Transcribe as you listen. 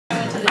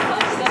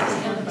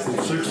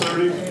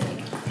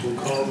7:30. We'll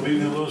call the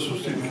meeting of Louisville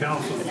City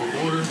Council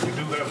to order. We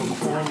do have a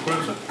quorum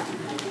present.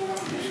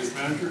 City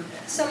Manager.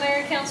 So, Mayor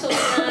and Council,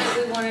 tonight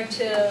we wanted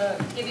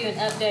to give you an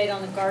update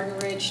on the Garden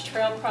Ridge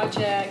Trail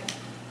Project.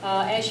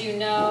 As you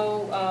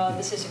know,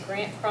 this is a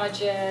grant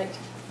project,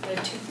 a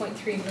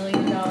 $2.3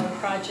 million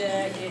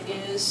project. It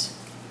is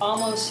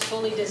almost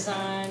fully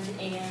designed,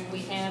 and we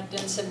have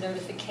done some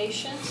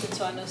notifications, and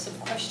so I know some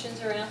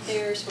questions are out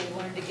there, so we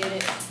wanted to get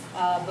it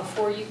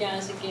before you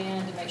guys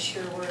again to make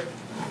sure we're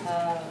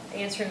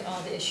answering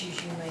all the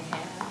issues you may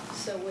have.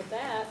 So with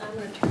that, I'm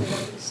going to turn it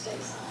over to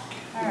Stacy.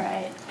 All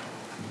right.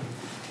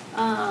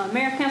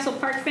 Mayor, Council,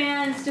 Park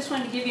fans, just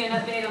wanted to give you an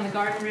update on the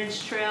Garden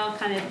Ridge Trail,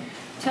 kind of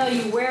tell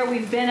you where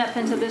we've been up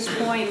until this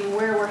point and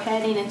where we're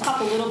heading, and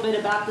talk a little bit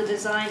about the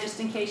design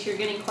just in case you're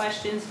getting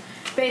questions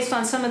based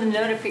on some of the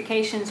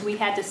notifications we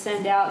had to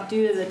send out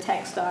due to the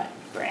TxDOT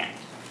grant.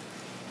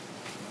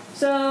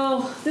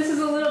 So this is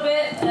a little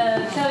bit,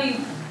 tell you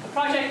the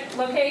project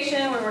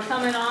location where we're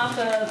coming off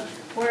of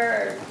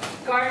where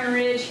Garden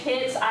Ridge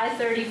hits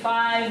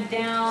I-35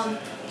 down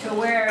to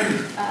where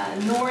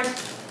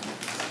North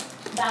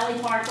Valley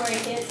Parkway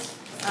hits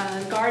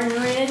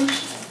Garden Ridge,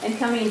 and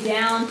coming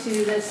down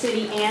to the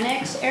city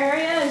annex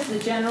area is the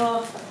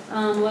general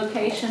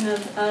location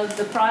of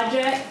the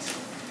project.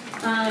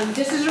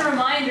 Just as a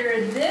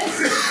reminder,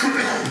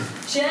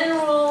 this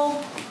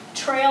general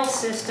trail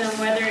system,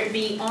 whether it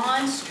be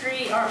on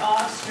street or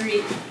off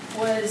street,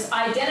 was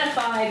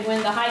identified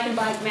when the Hike and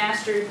Bike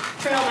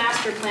Trail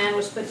Master Plan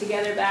was put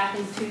together back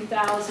in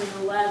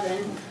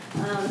 2011,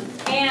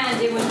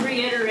 and it was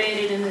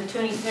reiterated in the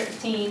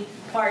 2013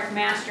 Park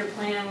Master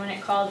Plan when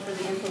it called for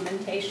the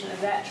implementation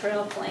of that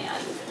trail plan.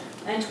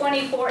 In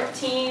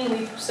 2014,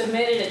 we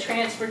submitted a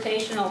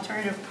Transportation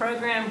Alternative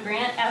Program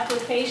grant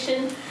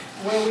application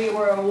where we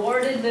were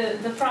awarded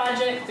the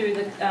project through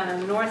the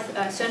North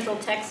Central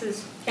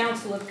Texas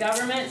Council of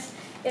Governments.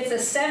 It's a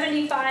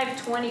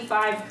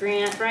 75-25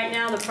 grant. Right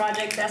now the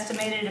project's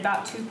estimated at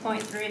about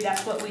 2.3.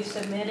 That's what we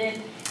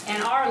submitted.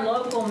 And our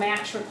local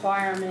match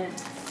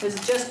requirement was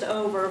just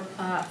over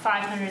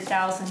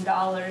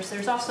 $500,000.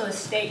 There's also a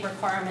state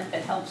requirement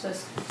that helps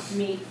us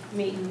meet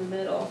in the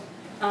middle.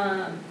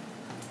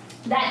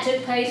 That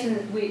took place,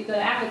 and the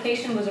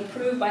application was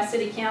approved by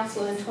City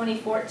Council in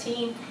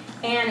 2014,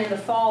 and in the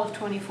fall of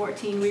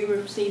 2014 we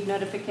received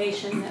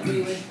notification that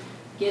we would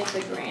get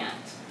the grant.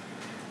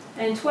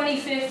 In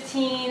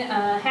 2015,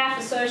 Half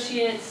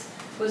Associates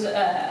was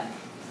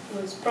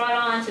brought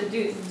on to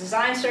do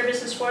design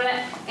services for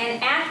that,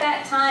 and at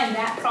that time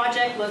that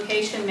project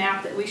location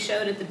map that we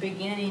showed at the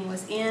beginning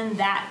was in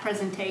that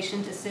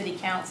presentation to City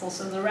Council,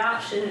 so the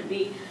route shouldn't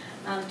be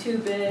too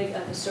big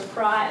of a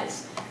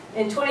surprise.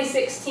 In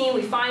 2016,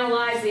 we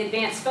finalized the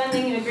advanced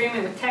funding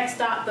agreement with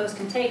TxDOT. Those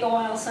can take a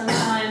while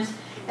sometimes.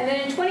 And then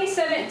in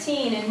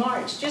 2017, in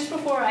March, just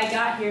before I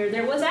got here,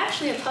 there was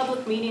actually a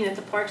public meeting at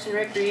the Parks and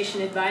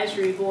Recreation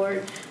Advisory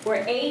Board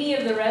where 80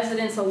 of the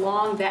residents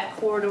along that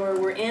corridor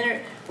were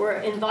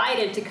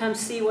invited to come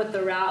see what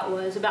the route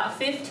was. About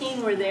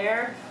 15 were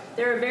there.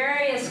 There were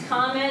various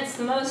comments.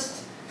 The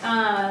most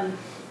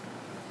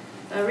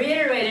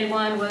reiterated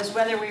one was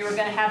whether we were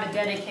going to have a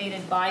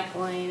dedicated bike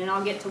lane, and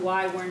I'll get to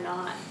why we're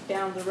not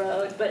down the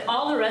road. But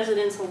all the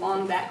residents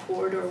along that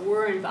corridor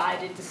were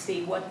invited to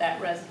see what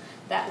that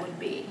would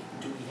be.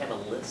 Do we have a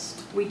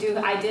list? We do.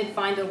 I did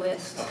find a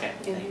list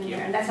in there,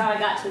 and that's how I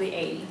got to the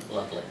 80.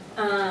 Lovely.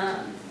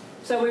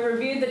 So we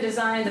reviewed the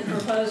design, the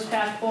proposed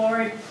path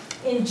forward.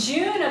 In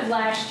June of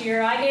last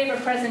year, I gave a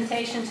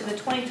presentation to the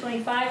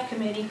 2025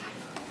 committee.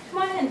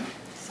 Come on in.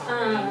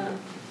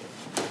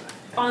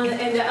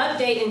 And the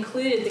update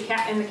included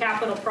in the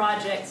capital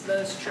projects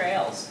those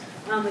trails.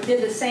 We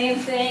did the same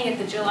thing at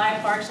the July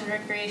Parks and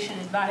Recreation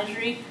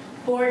Advisory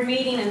Board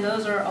meeting, and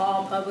those are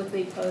all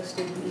publicly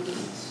posted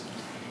meetings.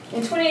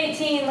 In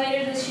 2018,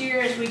 later this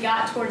year, as we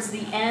got towards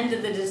the end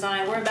of the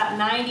design, we're about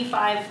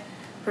 95%.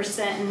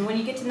 And when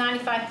you get to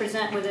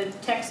 95% with a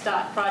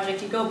TxDOT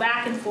project, you go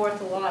back and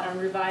forth a lot on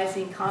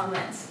revising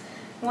comments.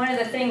 One of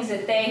the things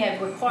that they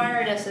have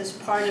required us as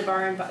part of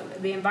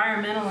the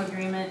environmental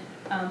agreement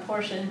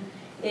portion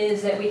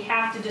is that we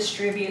have to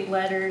distribute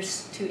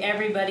letters to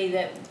everybody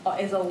that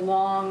is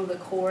along the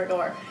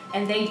corridor,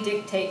 and they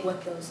dictate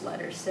what those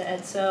letters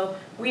said. So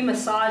we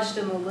massaged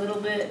them a little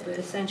bit, but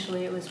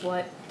essentially it was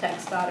what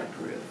TxDOT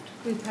approved.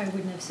 We probably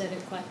wouldn't have said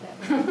it quite that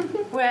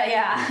way. Well,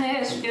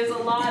 yeah, it was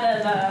a lot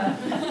of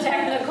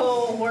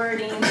technical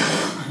wording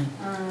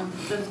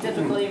that was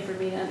difficult for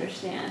me to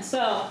understand.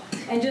 So,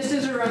 and just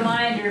as a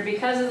reminder,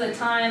 because of the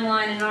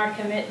timeline and our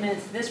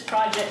commitments, this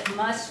project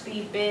must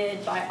be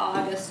bid by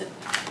August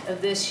of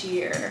this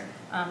year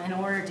in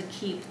order to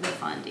keep the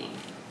funding.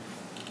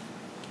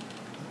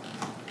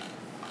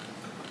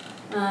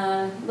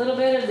 A little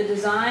bit of the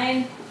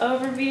design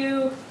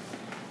overview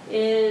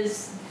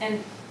is,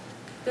 and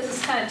this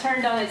is kind of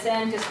turned on its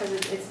end just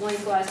because it's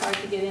lengthwise, hard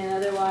to get in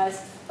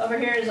otherwise. Over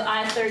here is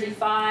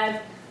I-35.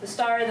 The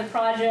start of the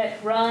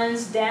project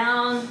runs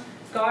down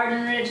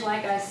Garden Ridge,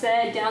 like I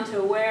said, down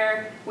to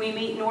where we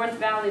meet North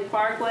Valley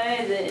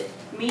Parkway. The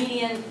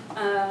median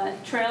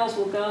trails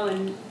will go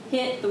and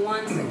hit the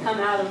ones that come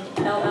out of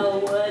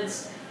LL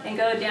Woods and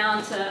go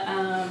down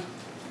to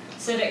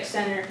Civic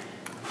Center.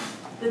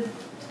 The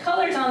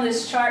colors on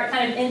this chart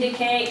kind of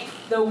indicate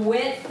the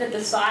width that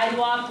the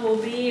sidewalk will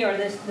be, or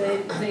the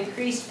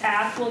increased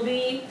path will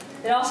be.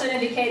 It also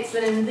indicates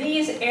that in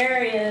these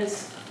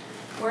areas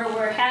where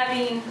we're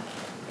having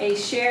a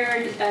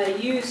shared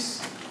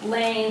use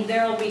lane,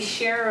 there will be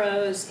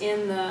sharrows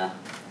in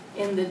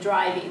the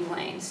driving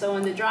lane. So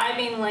in the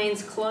driving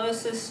lanes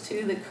closest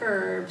to the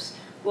curbs,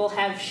 we'll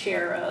have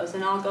sharrows,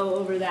 and I'll go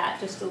over that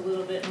just a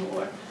little bit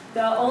more.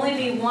 There'll only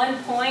be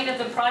one point of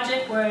the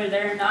project where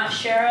there are not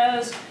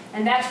sharrows,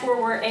 and that's where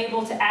we're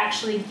able to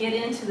actually get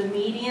into the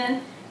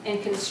median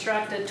and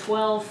construct a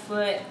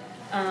 12-foot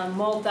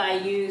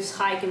multi-use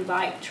hike and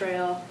bike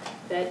trail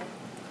that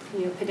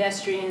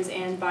pedestrians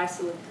and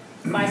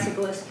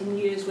bicyclists can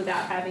use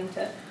without having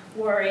to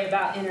worry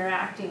about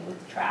interacting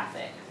with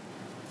traffic.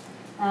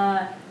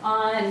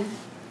 In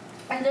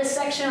this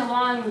section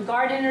along the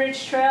Garden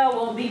Ridge Trail,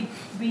 we'll be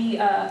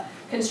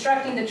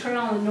constructing the trail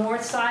on the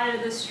north side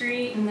of the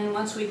street, and then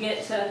once we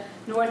get to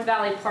North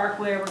Valley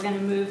Parkway, we're going to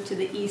move to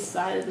the east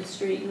side of the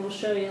street, and we'll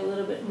show you a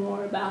little bit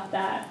more about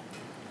that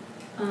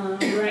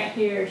right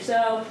here.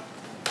 So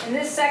in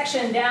this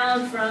section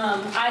down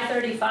from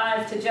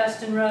I-35 to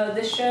Justin Road,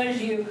 this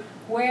shows you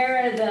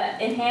where the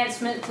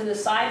enhancement to the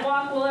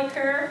sidewalk will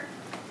occur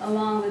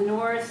along the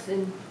north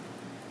and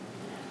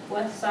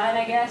west side,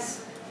 I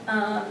guess.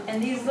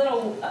 And these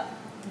little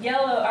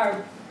yellow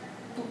or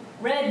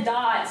red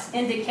dots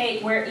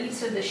indicate where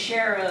each of the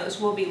sharrows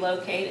will be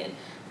located.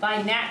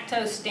 By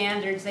NACTO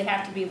standards, they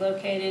have to be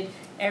located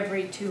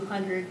every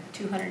 200,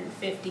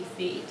 250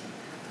 feet.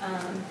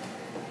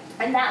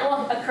 And that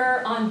will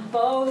occur on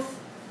both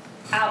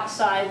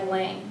outside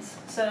lanes.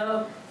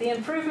 So the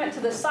improvement to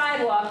the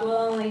sidewalk will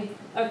only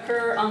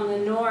occur on the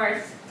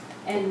north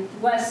and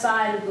west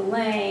side of the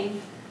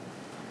lane,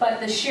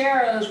 but the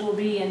sharrows will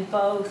be in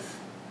both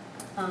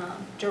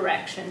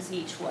directions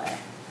each way.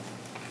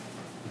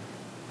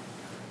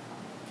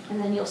 And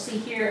then you'll see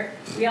here,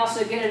 we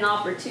also get an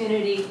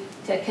opportunity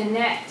to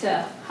connect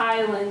to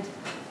Highlands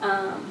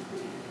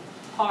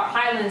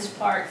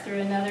Park through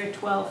another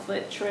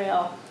 12-foot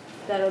trail.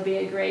 That'll be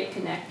a great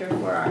connector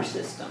for our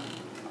system.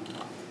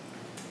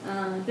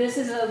 This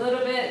is a little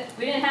bit,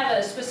 we didn't have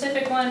a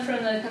specific one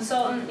from the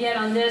consultant yet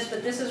on this,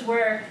 but this is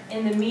where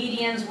in the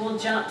medians we'll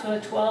jump to a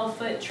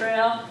 12-foot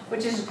trail,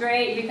 which is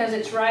great because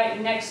it's right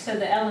next to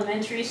the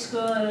elementary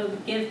school. It'll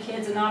give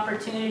kids an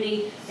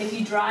opportunity. If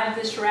you drive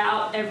this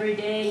route every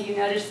day, you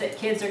notice that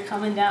kids are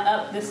coming down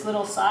up this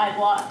little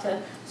sidewalk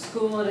to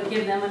school. It'll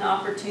give them an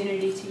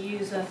opportunity to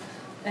use an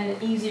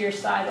easier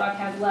sidewalk,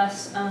 have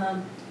less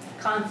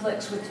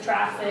conflicts with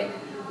traffic.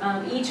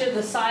 Each of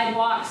the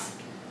sidewalks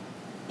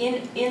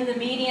in the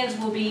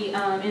medians will be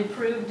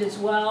improved as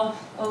well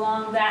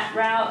along that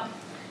route.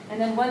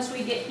 And then once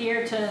we get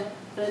here to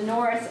the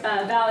North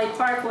Valley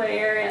Parkway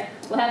area,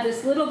 we'll have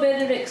this little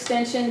bit of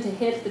extension to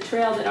hit the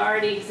trail that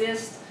already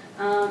exists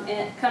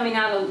and coming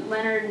out of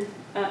Leonard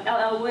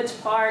LL Woods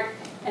Park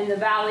and the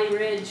Valley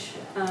Ridge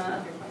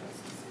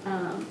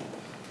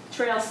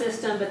trail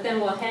system, but then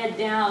we'll head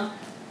down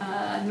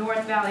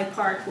North Valley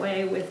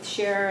Parkway with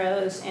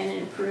sharrows and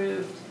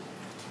improved.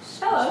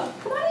 Hello,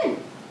 come on in.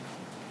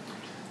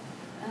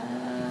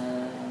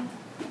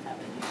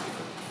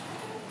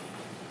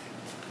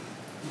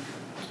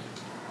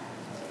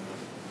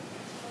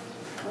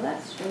 Well,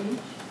 that's strange.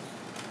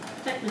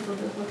 Technical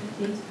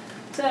difficulties.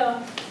 So,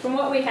 from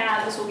what we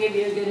have, this will give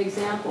you a good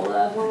example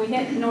of when we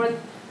hit North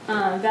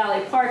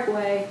Valley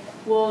Parkway,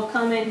 we'll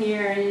come in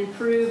here and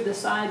improve the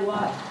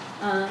sidewalk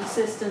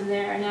system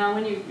there. Now,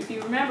 if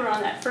you remember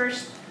on that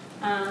first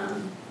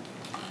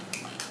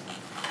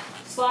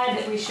slide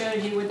that we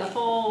showed you with the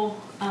whole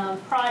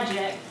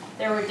project,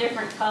 there were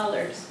different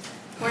colors.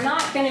 We're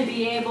not going to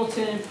be able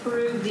to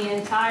improve the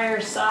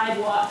entire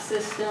sidewalk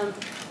system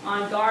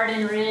on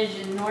Garden Ridge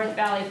and North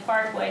Valley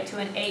Parkway to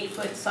an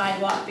 8-foot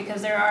sidewalk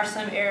because there are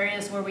some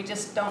areas where we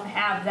just don't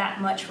have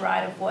that much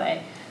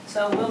right-of-way.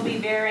 So we'll be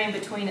varying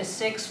between a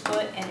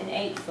 6-foot and an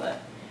 8-foot.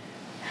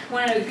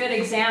 One good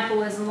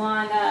example is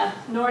along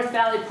North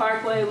Valley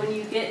Parkway. When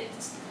you get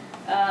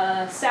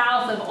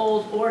south of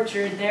Old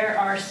Orchard, there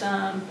are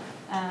some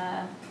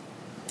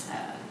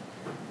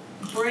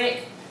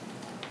brick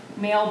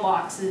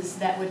mailboxes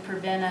that would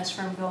prevent us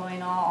from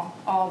going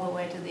all the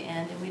way to the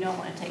end, and we don't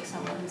want to take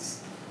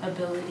someone's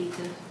ability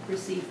to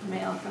receive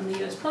mail from the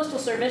U.S. Postal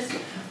Service.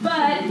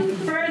 But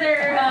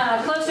further,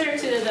 closer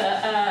to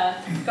the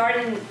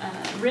Garden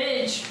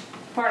Ridge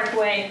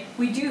Parkway,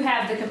 we do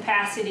have the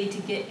capacity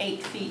to get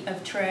 8 feet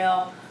of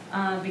trail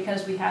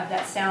because we have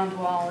that sound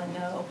wall and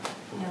no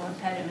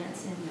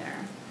impediments in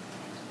there.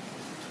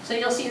 So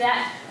you'll see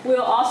that.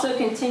 We'll also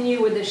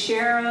continue with the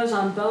sharrows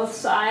on both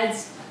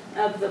sides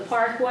of the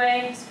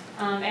parkway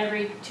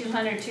every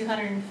 200,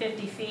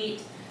 250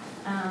 feet.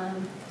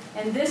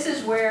 And this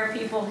is where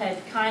people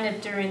had kind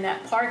of during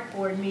that park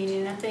board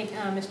meeting, I think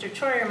Mr.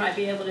 Troyer might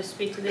be able to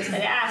speak to this,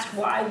 had asked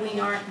why we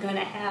aren't going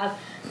to have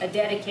a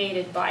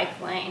dedicated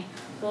bike lane.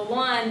 Well,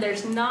 one,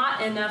 there's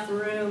not enough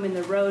room in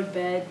the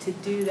roadbed to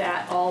do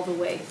that all the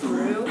way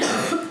through.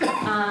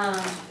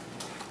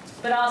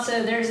 But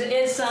also there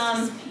is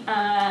some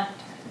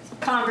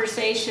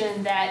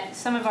conversation that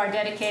some of our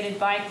dedicated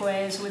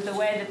bikeways, with the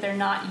way that they're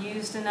not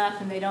used enough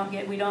and we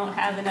don't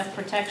have enough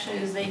protection,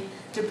 as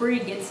debris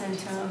gets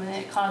into them and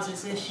it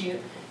causes issue.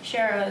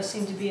 Sharrows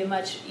seem to be a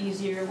much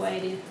easier way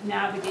to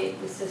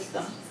navigate the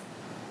system.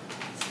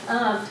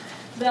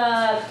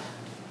 The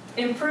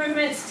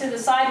improvements to the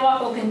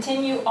sidewalk will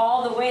continue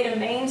all the way to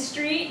Main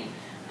Street,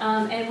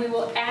 and we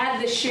will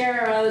add the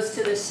Sharrows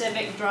to the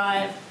Civic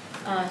Drive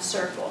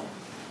circle.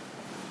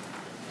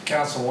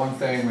 Council, one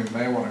thing we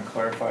may want to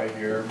clarify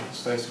here,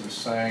 Stacy was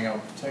saying,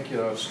 I'll take you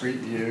to a street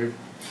view.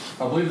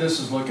 I believe this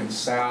is looking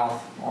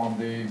south on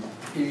the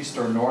east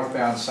or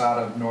northbound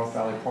side of North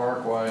Valley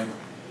Parkway.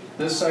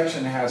 This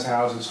section has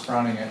houses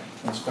fronting it,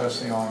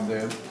 especially on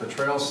the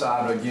trail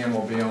side, again,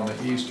 will be on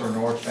the east or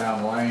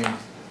northbound lane.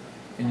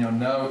 And you'll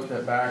note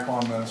that back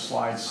on the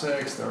slide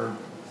 6, their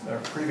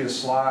previous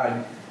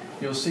slide,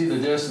 you'll see the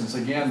distance.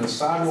 Again, the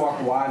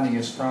sidewalk widening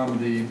is from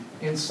the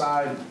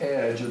inside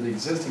edge of the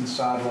existing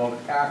sidewalk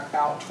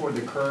out toward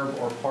the curb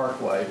or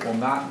parkway. It will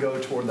not go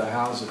toward the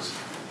houses.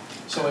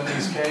 So in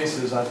these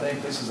cases, I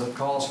think this is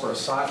calls for a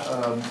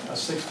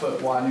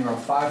 6-foot widening or a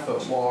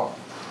 5-foot walk.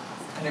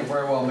 And it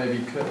very well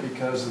maybe could,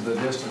 because of the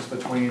distance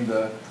between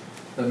the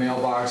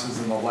mailboxes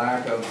and the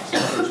lack of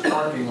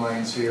parking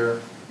lanes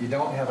here. You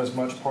don't have as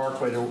much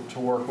parkway to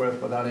work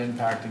with without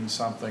impacting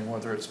something,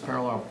 whether it's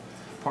parallel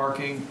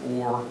parking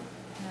or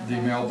the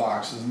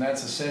mailboxes. And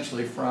that's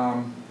essentially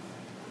from,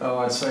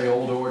 I'd say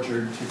Old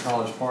Orchard to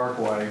College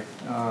Parkway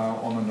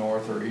on the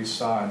north or east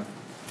side.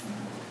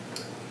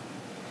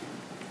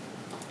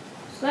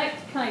 So that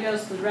kind of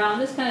goes to the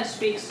round. This kind of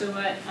speaks to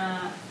what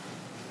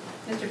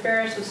Mr.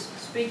 Ferris was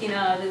speaking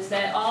of, is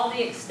that all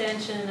the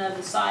extension of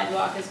the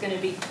sidewalk is going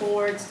to be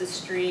towards the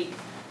street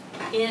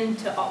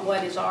into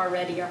what is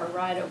already our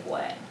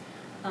right-of-way.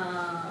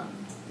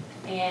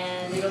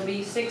 And it'll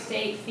be 6 to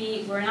 8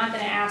 feet. We're not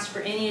going to ask for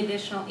any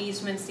additional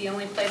easements. The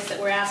only place that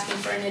we're asking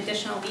for an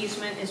additional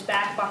easement is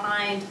back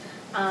behind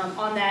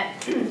on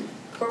that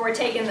where we're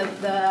taking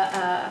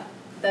the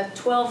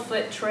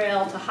 12-foot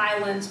trail to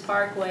Highlands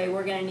Parkway.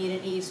 We're going to need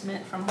an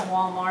easement from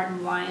Walmart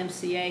and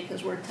YMCA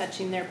because we're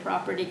touching their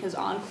property, because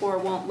Encore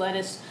won't let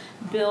us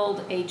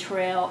build a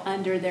trail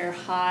under their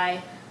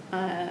high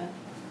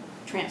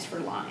transfer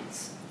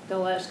lines.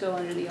 They'll let us go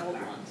under the old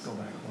ones. Go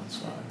back one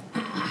slide.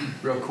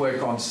 Real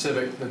quick on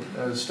Civic,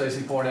 as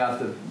Stacy pointed out,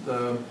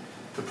 the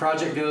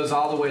project goes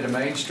all the way to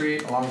Main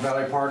Street along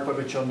Valley Parkway,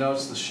 but you'll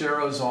notice the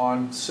Sharrows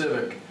on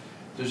Civic.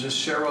 There's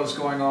just Sharrows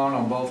going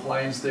on both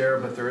lanes there,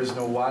 but there is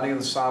no widening of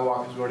the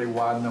sidewalk because we already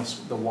widened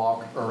the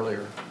walk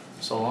earlier.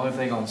 So the only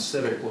thing on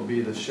Civic will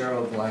be the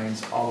Sharrow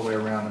lanes all the way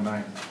around the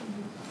Main.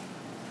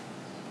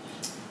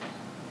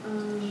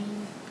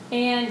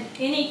 And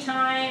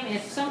anytime,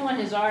 if someone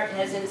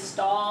has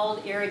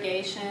installed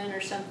irrigation or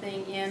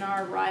something in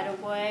our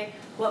right-of-way,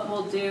 what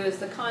we'll do is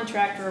the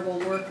contractor will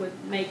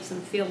make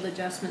some field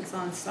adjustments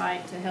on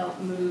site to help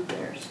move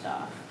their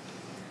stuff.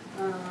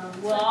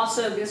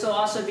 This will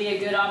also be a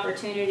good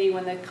opportunity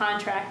when the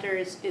contractor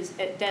is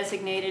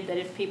designated, that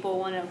if people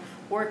want to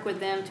work with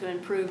them to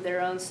improve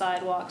their own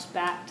sidewalks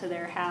back to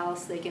their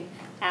house, they can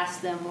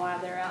ask them while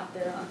they're out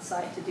there on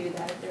site to do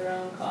that at their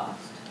own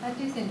cost. I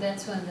do think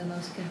that's one of the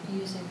most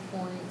confusing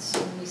points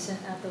when we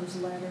sent out those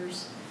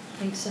letters. I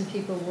think some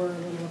people were a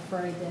little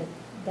afraid that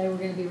they were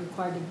going to be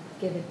required to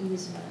give an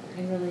easement,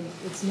 and really,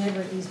 it's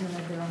never an easement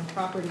of their own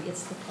property,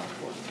 it's the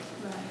parkway.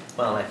 Right.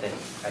 Well, I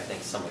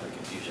think some of the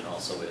confusion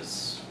also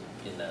is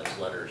in those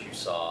letters you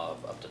saw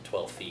of up to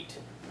 12 feet.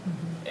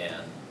 Mm-hmm.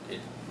 And it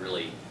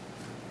really,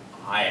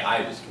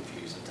 I was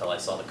confused until I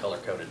saw the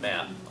color-coded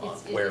map on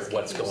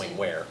what's going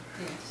where.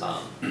 Yes.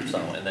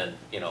 And then,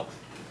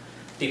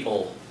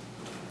 people,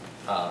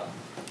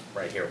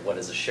 right here, what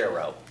is a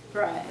Sharrow?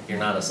 Right. If you're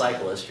not a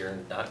cyclist, you're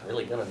not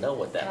really going to know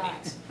what that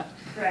means.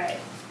 Right.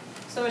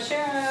 So a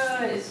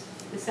Sharrow is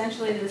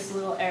essentially this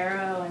little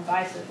arrow and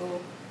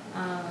bicycle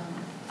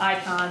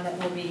icon that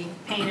will be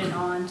painted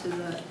onto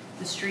the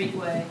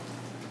streetway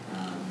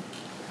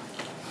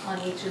on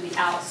each of the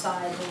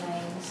outside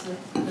lanes,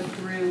 the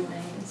through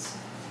lanes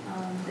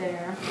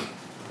there.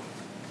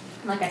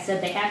 Like I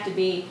said, they have to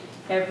be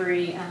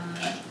every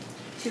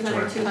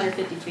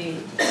 250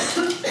 feet.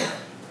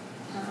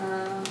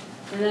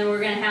 And then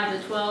we're going to have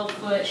the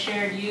 12-foot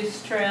shared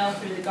use trail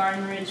through the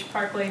Garden Ridge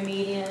Parkway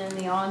median and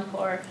the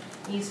Encore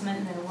easement,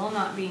 and there will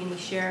not be any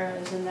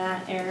Sharrows in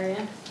that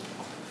area.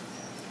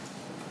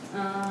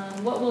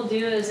 What we'll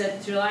do is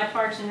at July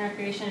Parks and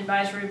Recreation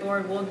Advisory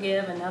Board, we'll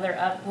give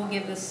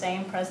the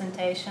same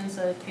presentation,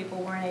 so if people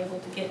weren't able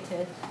to get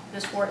to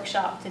this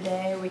workshop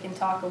today, we can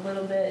talk a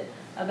little bit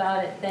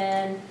about it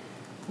then.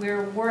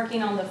 We're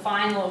working on the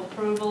final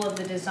approval of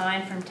the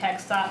design from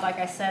TxDOT. Like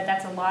I said,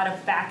 that's a lot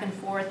of back and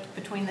forth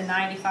between the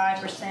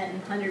 95%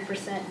 and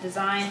 100%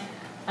 design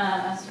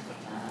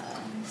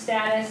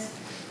status.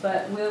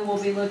 But we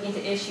will be looking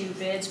to issue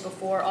bids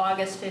before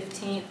August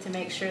 15th to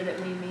make sure that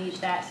we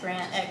meet that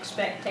grant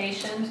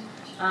expectation.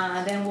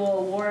 Then we'll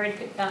award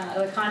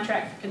the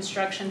contract for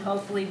construction,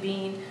 hopefully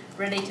being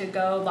ready to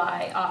go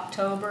by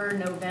October,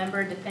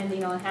 November,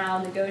 depending on how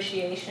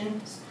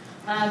negotiations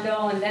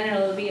go, and then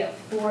it'll be a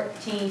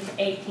 14 to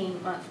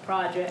 18 month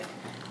project.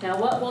 Now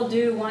what we'll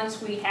do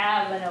once we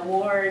have an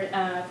award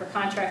for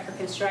contract for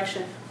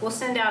construction, we'll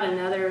send out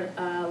another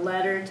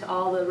letter to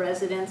all the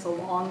residents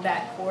along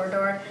that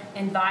corridor,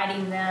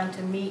 inviting them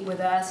to meet with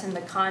us and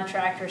the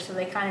contractor so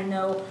they kind of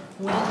know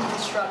when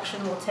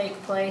construction will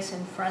take place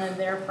in front of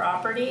their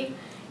property,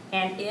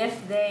 and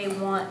if they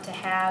want to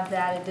have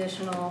that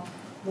additional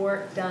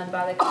work done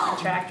by the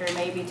contractor,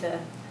 maybe to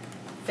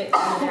fix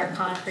some of their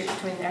concrete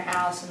between their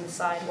house and the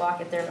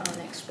sidewalk at their own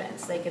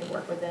expense. They could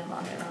work with them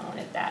on their own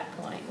at that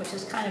point, which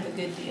is kind of a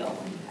good deal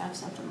when you have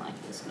something like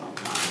this going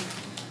on.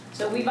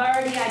 So we've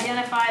already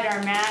identified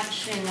our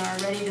match and are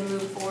ready to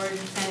move forward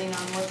depending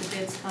on what the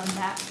bids come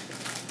back.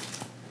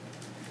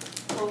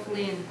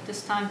 Hopefully in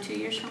this time 2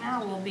 years from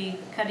now, we'll be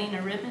cutting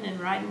a ribbon and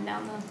riding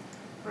down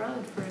the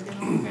road for a good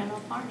old grand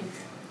old party.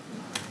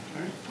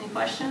 Okay. Any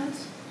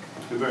questions?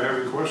 Anybody have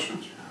any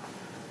questions?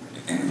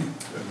 Then,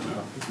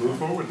 move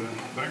forward then.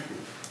 Thank you.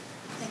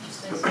 Thank you,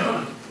 Stacy.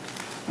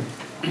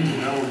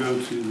 Now we'll go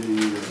to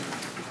the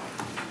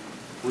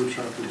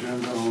workshop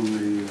agenda on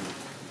the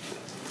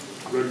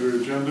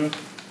regular agenda.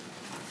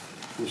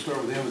 We'll start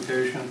with the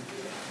invocation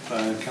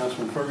by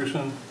Councilman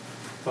Ferguson,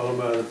 followed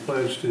by the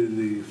pledge to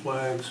the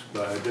flags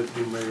by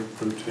Deputy Mayor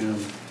Pro Tem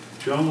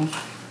Jones.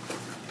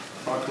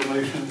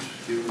 Proclamations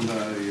given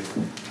by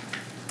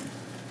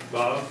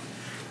Bob.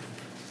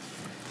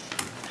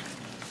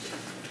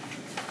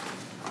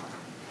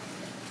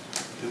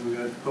 Then we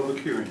got public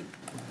hearing.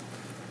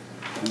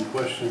 Any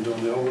questions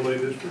on the overlay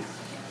district?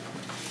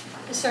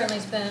 It certainly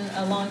has been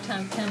a long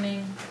time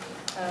coming.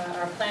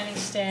 Our planning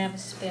staff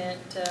has spent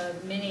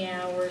many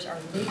hours, our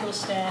legal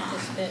staff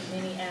has spent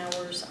many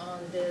hours on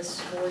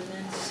this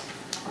ordinance.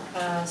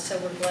 So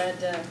we're glad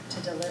to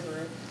deliver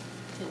it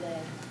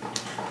today.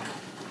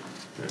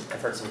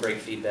 I've heard some great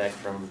feedback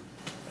from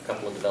a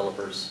couple of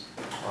developers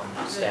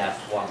on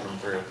staff walking them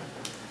through.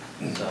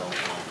 So,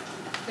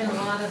 Been a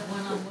lot of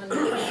one-on-one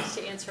meetings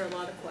to answer a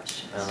lot of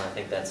questions. I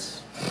think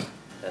that's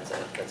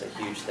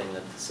a huge thing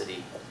that the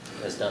city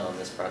has done on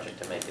this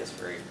project to make this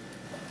very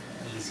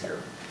easier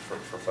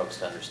for folks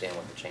to understand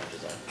what the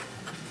changes are.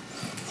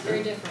 It's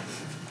very different.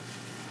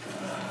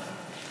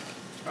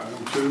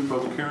 Item 2,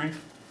 public hearing.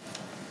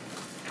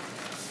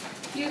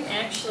 You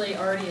actually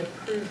already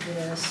approved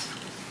this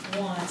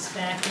once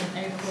back in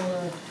April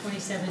of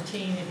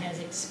 2017. It has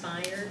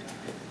expired.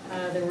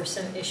 There were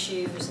some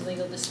issues,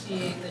 legal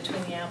dispute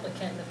between the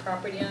applicant and the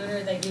property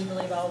owner. They do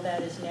believe all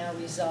that is now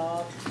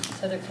resolved.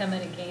 So they're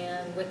coming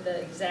again with the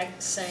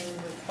exact same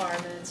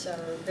requirements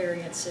or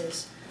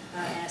variances,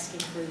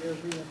 asking for your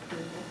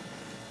reapproval.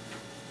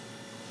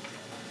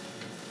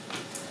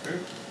 Okay.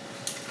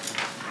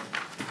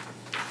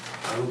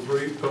 Item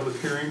 3, public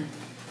hearing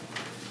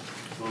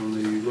on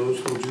the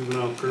Louisville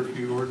juvenile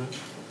curfew ordinance.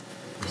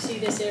 You see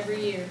this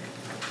every year.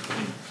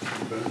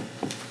 Okay.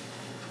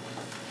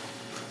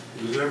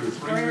 Is it every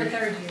 3 Or every years?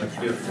 third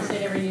year. Yeah. I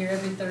said every year,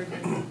 every third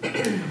year.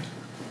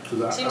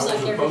 Because I Seems was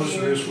like every opposed to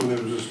year. this when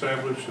it was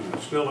established, and I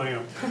still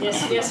am.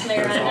 Yes,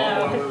 Mayor, That's all I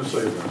I'm know. going to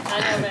say about it. I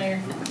know, Mayor.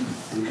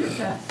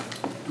 Okay.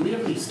 Do we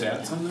have any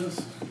stats on this?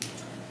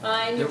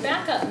 In your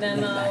backup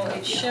memo,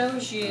 it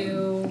shows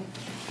you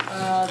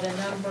the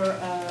number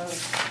of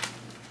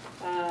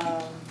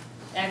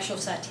actual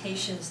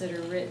citations that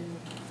are written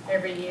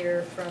every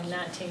year from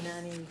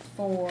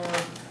 1994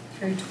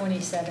 through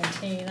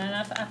 2017. And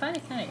I find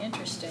it kind of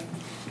interesting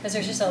because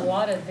there's just a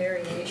lot of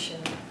variation.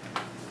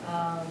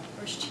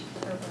 Where's Chief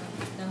Urban?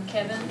 No,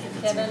 Kevin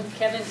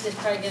is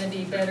probably going to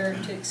be better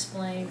to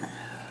explain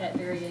that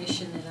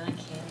variation than I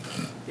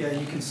can. Yeah,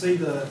 you can see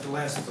the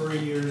last 3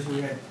 years,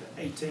 we had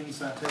 18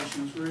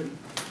 citations written.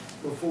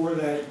 Before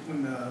that,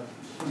 when the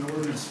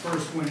ordinance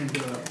first went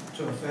into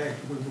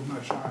effect, we were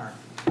much higher.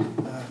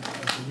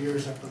 As the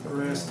years have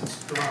progressed,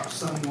 it's dropped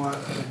somewhat,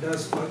 but it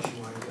does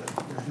fluctuate.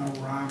 There's no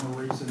rhyme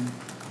or reason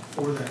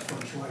for that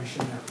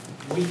fluctuation that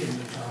we can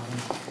determine.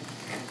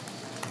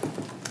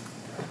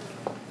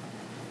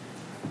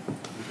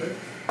 Okay.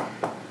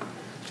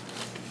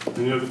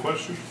 Any other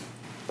questions?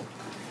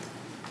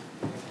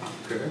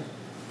 Okay.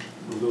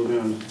 We'll go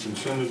down to the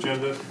consent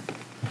agenda.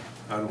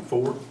 Item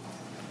 4.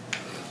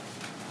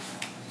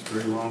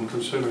 Very long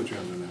consent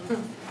agenda now.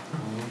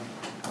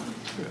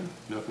 Okay.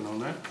 Nothing on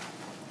that.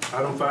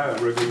 Item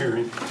 5, regular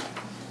hearing.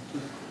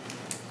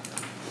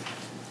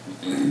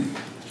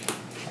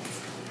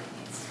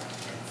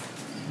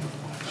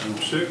 Item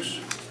 6.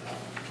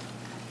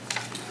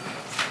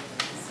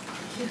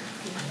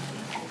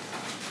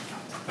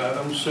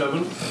 Item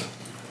 7.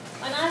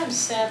 On item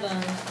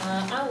 7,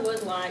 I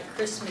would like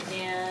Chris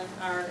McGann,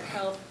 our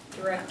health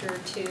director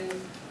to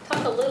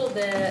talk a little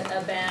bit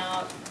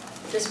about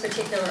this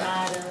particular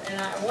item.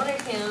 And I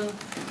wanted him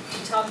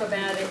to talk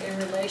about it in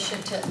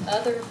relation to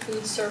other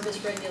food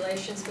service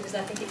regulations, because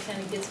I think it kind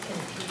of gets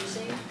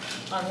confusing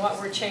on what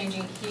we're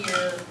changing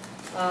here,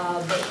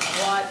 but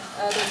what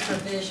other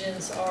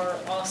provisions are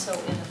also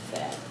in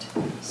effect.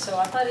 So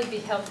I thought it'd be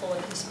helpful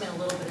if you spent a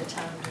little bit of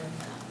time doing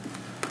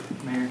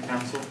that. Mayor and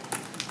Council,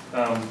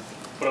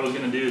 what I was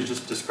going to do is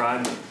just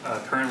describe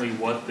currently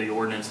what the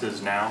ordinance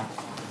is now,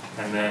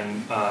 and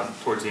then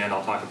towards the end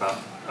I'll talk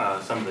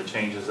about some of the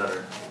changes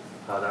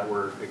that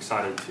we're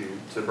excited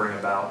to bring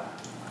about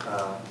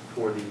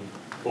for the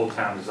Old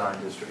Town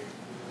Design District.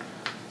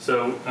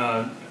 So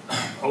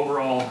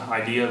overall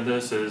idea of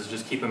this is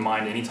just keep in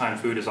mind anytime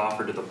food is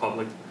offered to the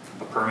public,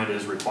 a permit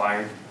is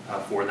required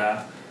for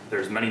that.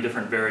 There's many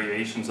different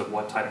variations of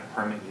what type of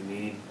permit you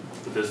need,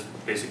 but this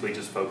basically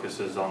just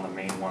focuses on the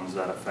main ones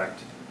that affect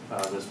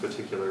this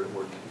particular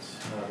ordinance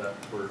that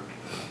we're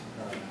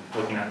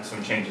looking at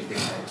some changes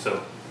being made.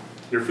 So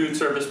your food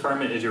service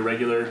permit is your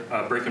regular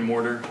brick and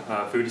mortar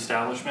food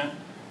establishment.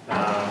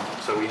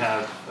 So we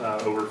have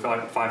over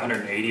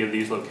 580 of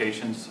these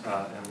locations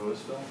in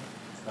Louisville.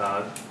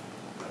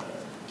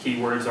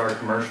 Keywords are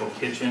commercial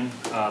kitchen,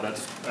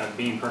 that's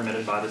being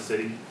permitted by the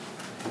city.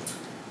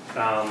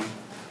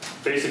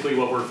 Basically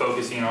what we're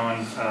focusing on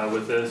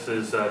with this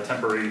is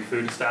temporary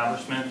food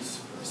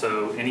establishments.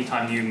 So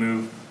anytime you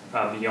move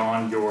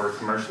beyond your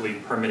commercially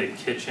permitted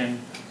kitchen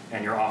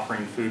and you're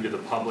offering food to the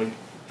public,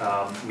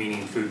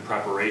 meaning food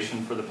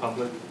preparation for the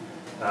public,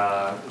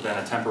 then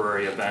a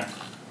temporary event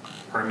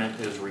permit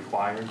is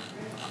required.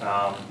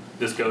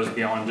 This goes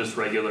beyond just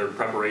regular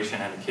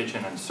preparation in a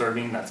kitchen and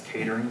serving, that's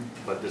catering,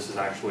 but this is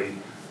actually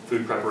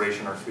food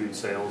preparation or food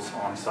sales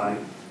on site.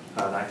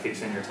 That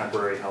kicks in your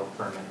temporary health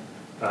permit.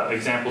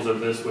 Examples of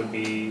this would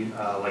be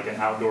like an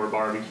outdoor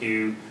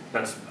barbecue,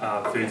 that's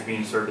foods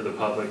being served to the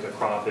public, a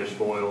crawfish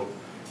boiled.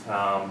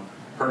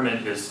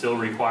 Permit is still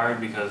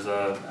required because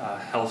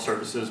health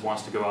services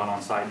wants to go out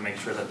on site and make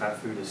sure that that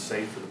food is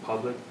safe for the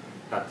public,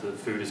 that the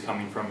food is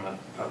coming from an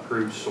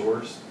approved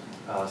source,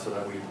 so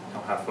that we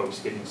don't have folks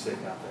getting sick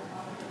out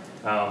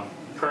there.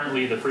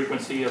 Currently, the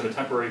frequency of a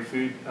temporary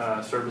food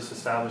service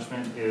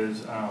establishment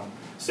is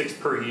 6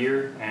 per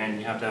year, and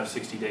you have to have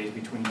 60 days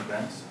between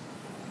events.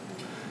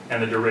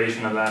 And the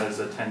duration of that is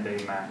a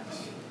 10-day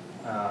max.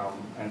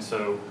 And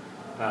so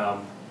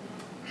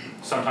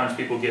sometimes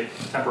people get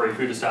temporary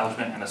food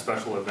establishment and a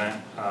special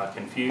event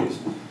confused.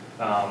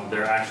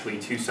 They're actually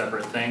two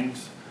separate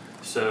things.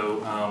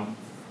 So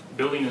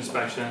building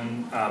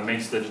inspection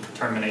makes the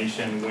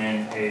determination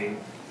when a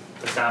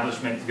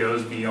establishment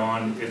goes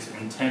beyond its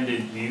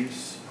intended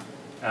use,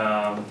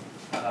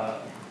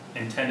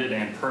 intended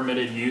and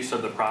permitted use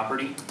of the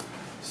property.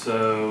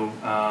 So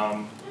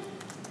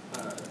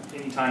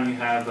anytime you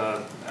have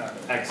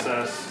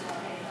excess,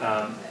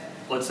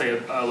 let's say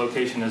a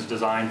location is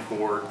designed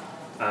for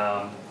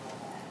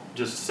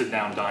just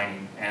sit-down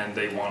dining, and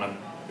they want to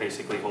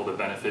basically hold a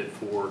benefit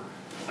for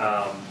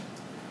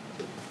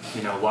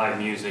you know, live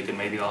music, and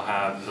maybe they'll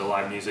have the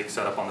live music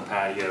set up on the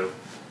patio.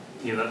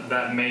 You know,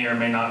 that may or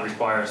may not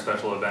require a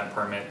special event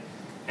permit.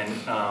 And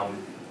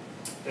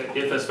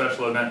if a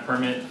special event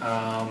permit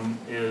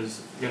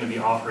is going to be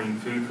offering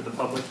food for the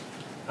public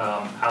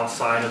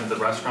outside of the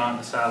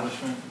restaurant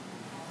establishment,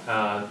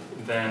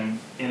 then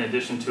in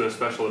addition to a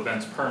special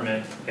events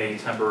permit, a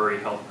temporary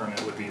health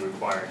permit would be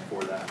required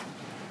for that.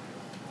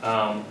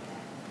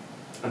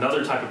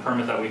 Another type of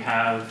permit that we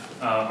have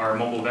are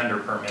mobile vendor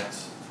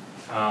permits,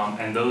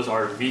 and those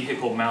are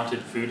vehicle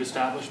mounted food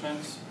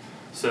establishments.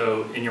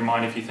 So in your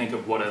mind, if you think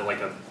of what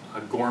a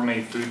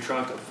gourmet food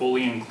truck, a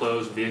fully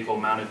enclosed vehicle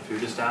mounted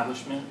food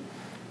establishment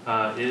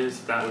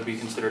is, that would be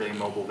considered a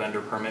mobile vendor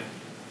permit.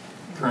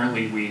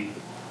 Currently we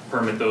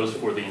permit those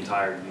for the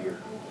entire year.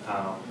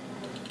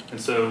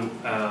 And so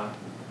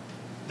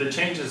the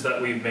changes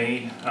that we've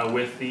made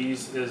with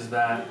these is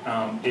that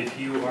if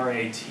you are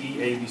a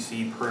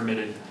TABC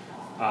permitted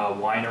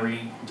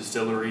winery,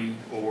 distillery,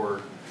 or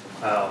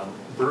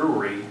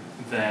brewery,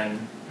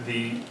 then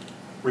the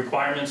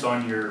requirements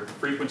on your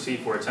frequency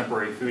for a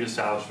temporary food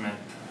establishment,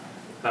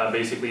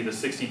 basically the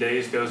 60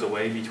 days goes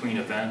away between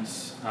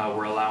events.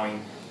 We're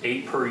allowing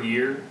 8 per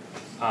year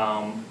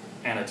and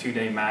a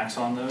 2-day max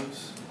on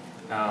those.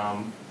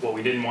 What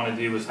we didn't want to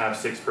do was have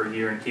 6 per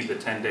year and keep the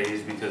 10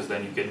 days, because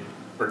then you could,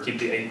 or keep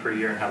the 8 per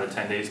year and have the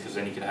 10 days, because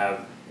then you could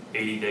have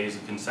 80 days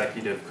of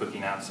consecutive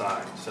cooking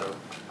outside. So,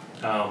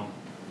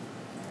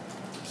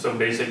 so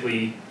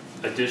basically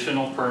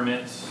additional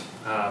permits,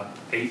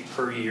 8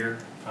 per year,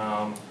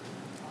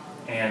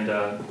 and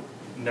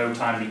no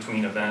time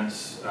between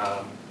events,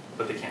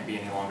 but they can't be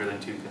any longer than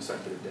 2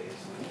 consecutive days.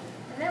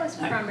 And that was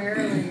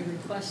primarily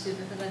requested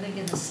because I think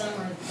in the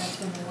summer, that's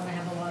when they want to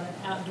have a lot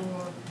of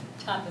outdoor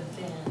type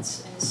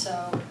events. And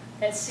so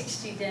that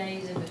 60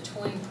 days in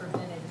between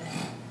prevented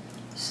that.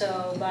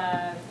 So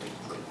by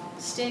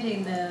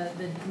extending the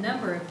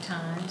number of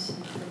times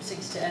from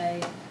 6 to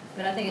 8,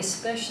 but I think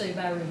especially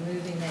by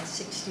removing that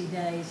 60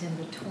 days in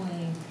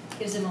between,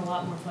 gives them a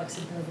lot more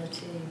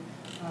flexibility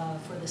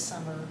for the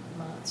summer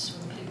months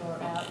when people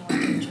are out and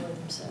want to enjoy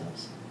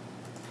themselves.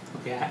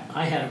 Okay,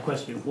 I had a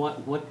question.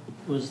 What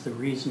was the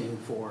reasoning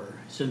for,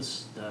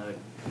 since the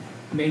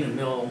Main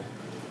Mill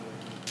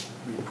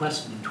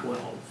requested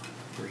 12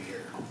 per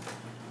year,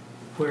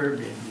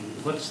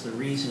 what's the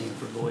reasoning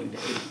for going to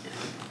 8,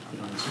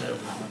 instead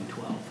of allowing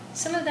 12?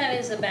 Some of that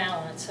is a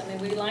balance. I mean,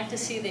 we like to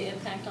see the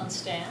impact on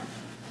staff,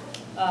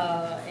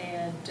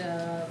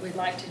 and we'd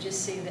like to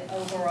just see the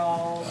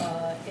overall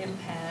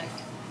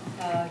impact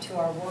to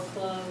our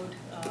workload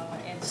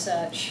and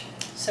such.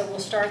 So we'll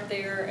start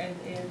there and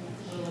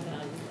we'll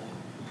evaluate.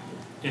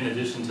 In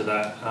addition to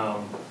that,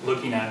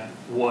 looking at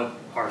what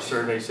our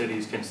survey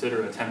cities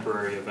consider a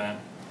temporary event,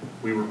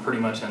 we were pretty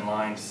much in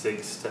line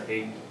 6 to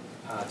 8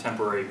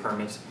 temporary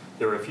permits.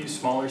 There were a few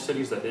smaller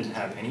cities that didn't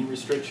have any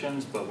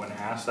restrictions, but when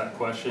asked that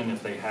question,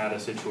 if they had a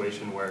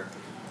situation where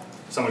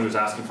somebody was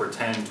asking for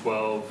 10,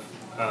 12,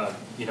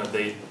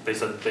 they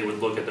said that they would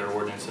look at their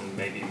ordinance and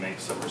maybe make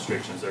some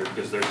restrictions there,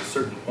 because there's a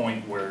certain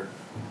point where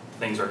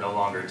things are no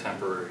longer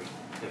temporary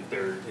if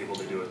they're able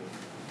to do it,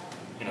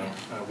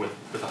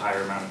 with a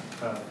higher amount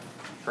of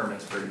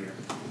permits per year.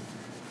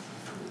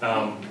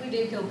 We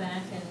did go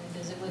back and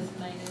visit with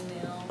Main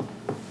Mill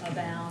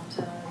about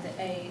the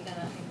 8, and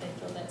I think they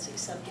feel that's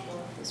acceptable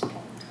at this point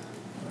in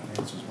time. That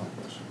answers my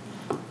question.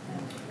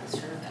 That's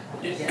true.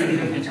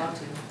 Yeah, we talked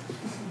to.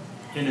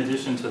 In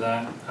addition to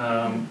that,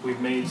 we've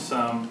made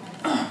some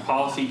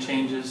policy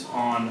changes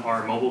on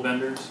our mobile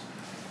vendors.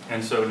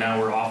 And so now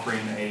we're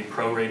offering a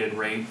prorated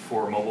rate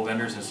for mobile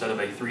vendors instead of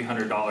a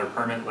 $300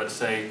 permit. Let's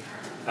say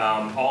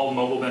all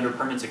mobile vendor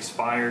permits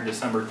expire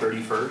December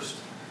 31st.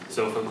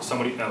 So if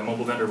a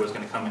mobile vendor was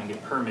going to come and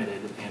get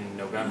permitted in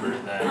November,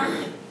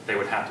 then they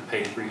would have to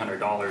pay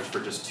 $300 for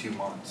just 2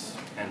 months.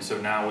 And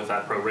so now with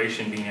that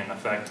proration being in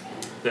effect,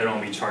 they'd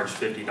only be charged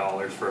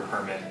 $50 for a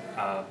permit.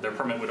 Their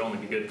permit would only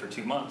be good for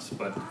 2 months,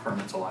 but the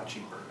permit's a lot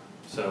cheaper.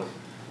 So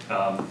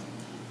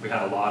we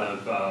had a lot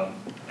of,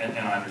 and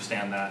I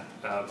understand that,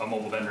 a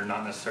mobile vendor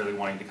not necessarily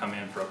wanting to come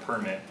in for a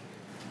permit,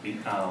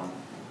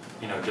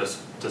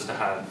 just to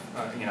have,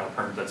 a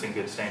permit that's in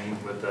good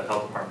standing with the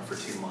health department for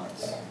 2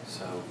 months.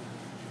 So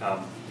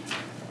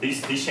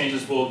these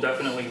changes will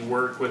definitely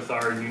work with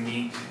our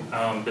unique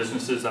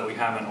businesses that we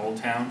have in Old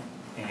Town,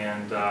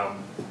 and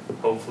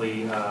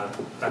hopefully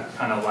that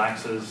kind of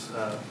laxes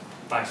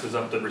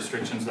up the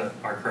restrictions that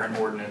our current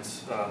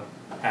ordinance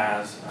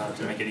has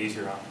to make it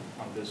easier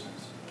on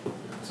business.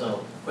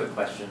 So, quick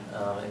question,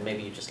 and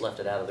maybe you just left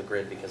it out of the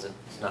grid because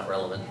it's not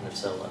relevant, and if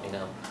so, let me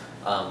know.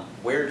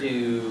 Where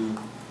do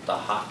the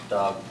hot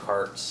dog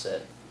carts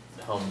at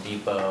Home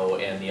Depot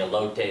and the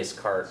elotes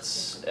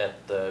carts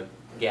at the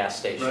gas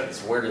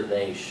stations, where do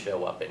they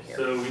show up in here?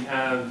 So we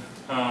have,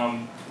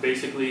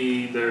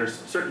 basically, there's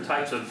certain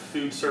types of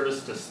food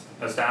service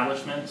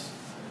establishments.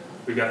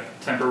 We've got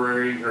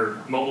temporary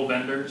or mobile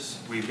vendors.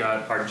 We've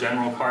got our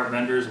general cart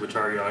vendors, which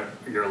are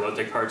your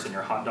elote carts and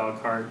your hot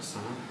dog carts.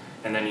 Mm-hmm.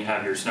 And then you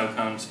have your snow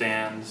cone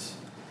stands.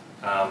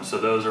 So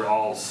those are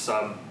all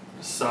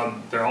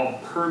they're all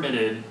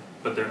permitted,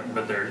 but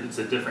it's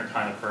a different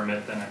kind of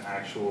permit than an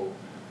actual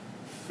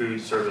food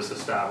service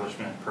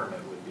establishment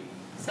permit would be.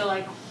 So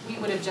like, we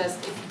would have just,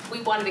 if we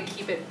wanted to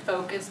keep it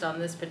focused on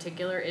this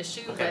particular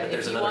issue, Okay, but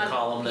there's if you another want,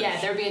 column that yeah,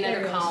 there'd be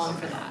another There is. column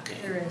for that.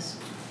 There is.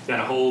 Got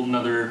a whole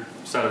nother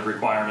set of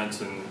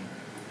requirements and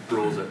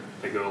rules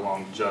that go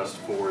along just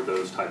for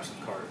those types of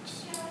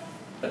carts.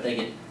 But they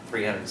get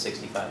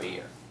 365 a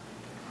year.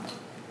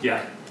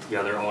 Yeah,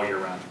 they're all year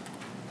round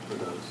for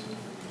those.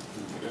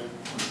 Okay.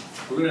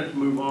 We're going to have to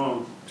move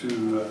on to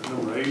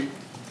number 8. Is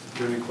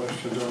there any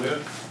questions on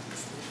it?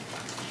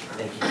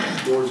 Thank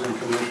you. Boards and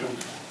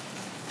commissions.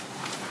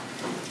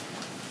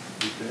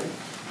 Okay.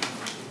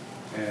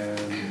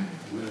 And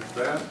with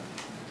that,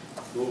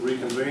 we'll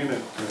reconvene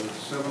at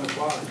 7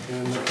 o'clock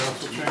in the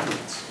council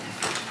chambers.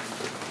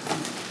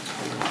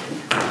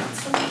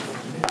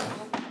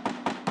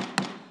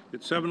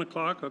 It's 7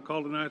 o'clock. I'll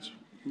call tonight's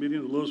meeting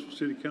of the Louisville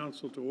City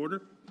Council to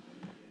order.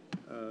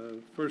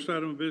 First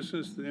item of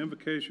business, the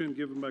invocation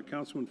given by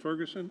Councilman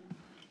Ferguson,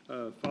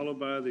 followed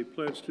by the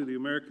pledge to the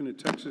American and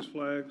Texas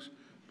flags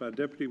by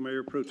Deputy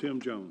Mayor Pro Tem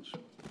Jones.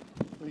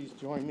 Please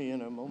join me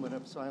in a moment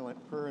of silent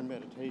prayer and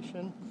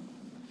meditation.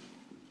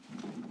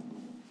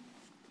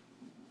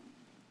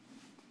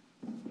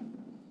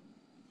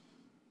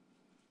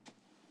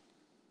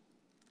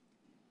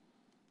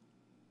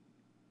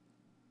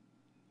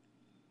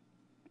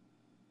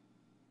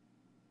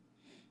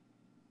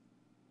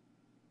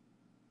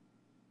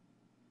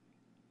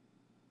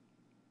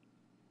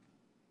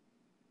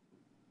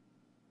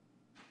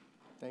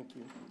 Thank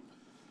you.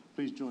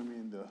 Please join me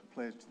in the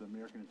pledge to the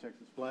American and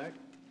Texas flag.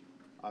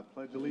 I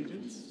pledge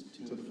allegiance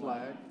to the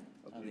flag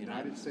of the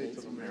United States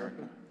of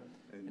America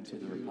and to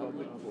the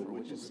republic for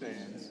which it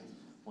stands,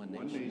 one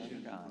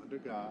nation under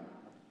God,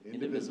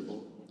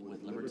 indivisible,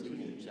 with liberty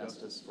and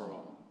justice for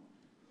all.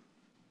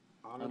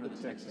 Honor the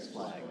Texas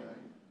flag.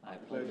 I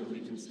pledge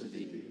allegiance to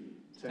thee,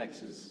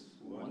 Texas,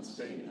 one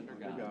state under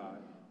God,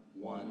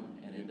 one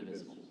and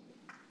indivisible.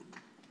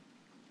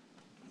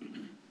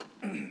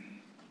 Trying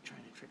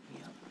to trick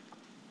me up.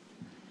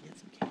 Get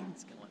some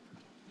cadence going.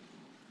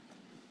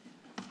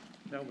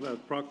 Now we'll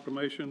have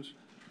proclamations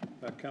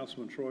by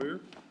Councilman Troyer.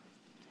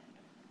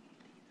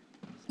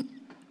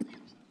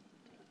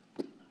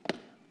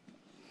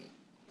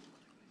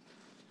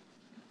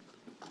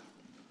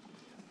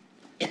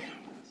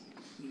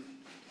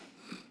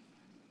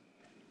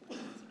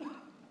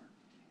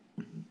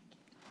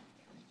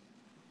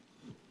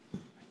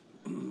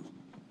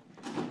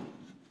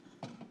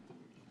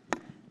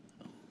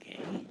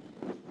 Okay.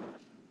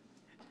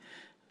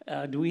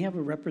 Do we have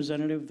a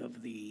representative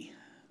of the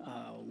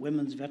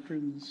women's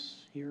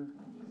veterans here?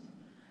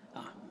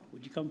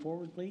 Would you come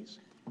forward, please?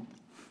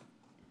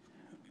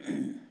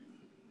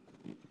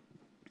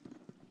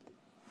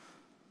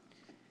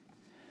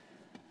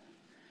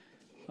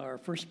 Our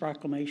first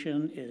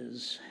proclamation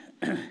is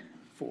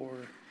for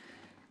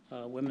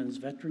Women's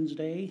Veterans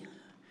Day.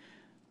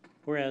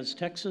 Whereas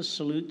Texas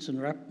salutes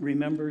and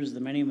remembers the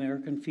many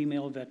American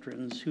female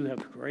veterans who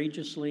have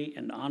courageously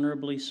and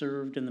honorably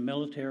served in the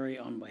military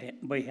on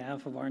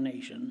behalf of our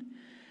nation.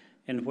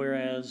 And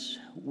whereas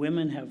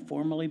women have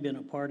formally been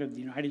a part of the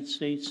United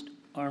States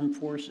Armed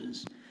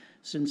Forces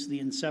since the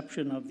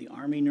inception of the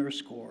Army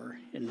Nurse Corps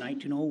in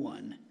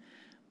 1901,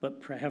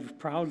 but have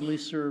proudly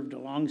served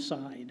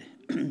alongside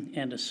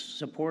and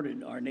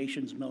supported our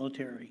nation's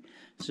military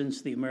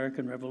since the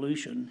American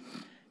Revolution.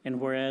 And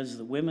whereas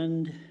the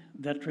women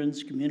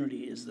veterans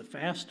community is the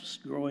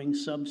fastest growing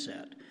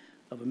subset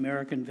of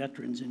American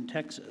veterans in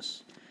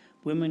Texas,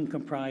 women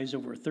comprise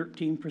over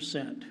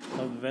 13%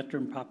 of the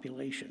veteran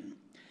population,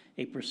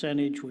 a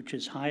percentage which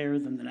is higher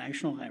than the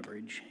national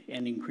average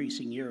and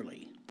increasing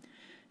yearly.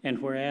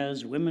 And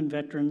whereas Women's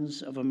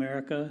Veterans of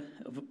America,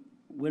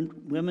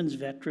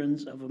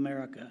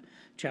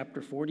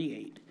 Chapter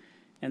 48,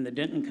 and the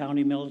Denton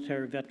County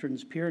Military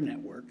Veterans Peer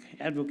Network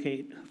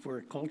advocate for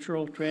a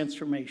cultural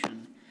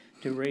transformation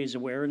to raise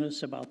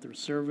awareness about the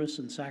service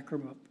and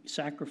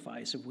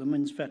sacrifice of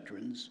women's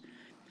veterans.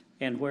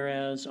 And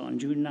whereas on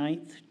June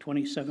 9th,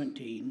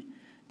 2017,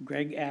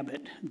 Greg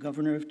Abbott,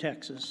 Governor of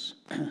Texas,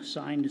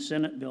 signed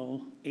Senate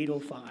Bill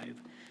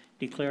 805,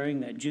 declaring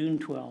that June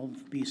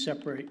 12 be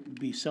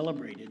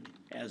celebrated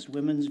as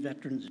Women's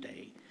Veterans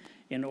Day,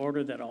 in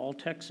order that all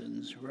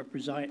Texans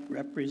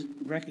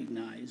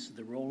recognize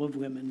the role of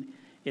women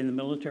in the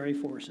military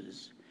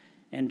forces,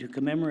 and to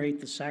commemorate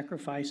the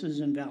sacrifices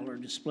and valor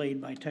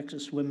displayed by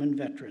Texas women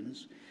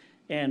veterans.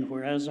 And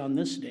whereas on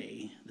this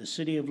day, the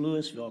city of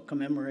Louisville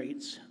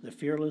commemorates the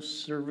fearless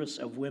service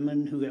of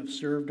women who have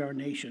served our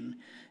nation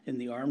in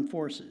the armed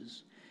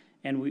forces,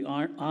 and we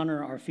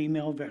honor our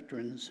female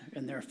veterans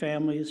and their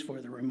families for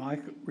their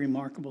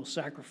remarkable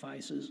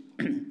sacrifices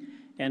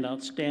and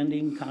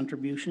outstanding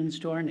contributions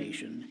to our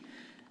nation.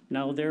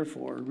 Now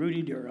therefore,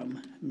 Rudy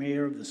Durham,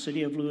 Mayor of the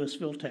City of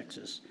Louisville,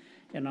 Texas,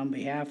 and on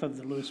behalf of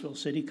the Louisville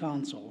City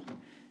Council,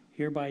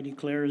 hereby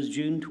declares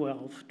June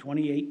 12,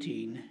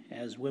 2018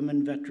 as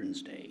Women's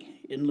Veterans Day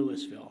in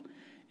Louisville,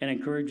 and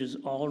encourages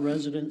all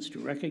residents to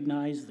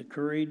recognize the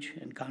courage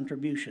and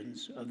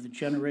contributions of the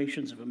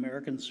generations of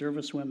American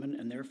servicewomen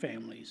and their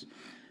families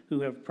who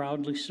have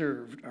proudly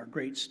served our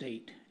great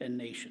state and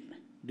nation,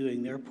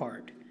 doing their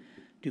part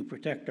to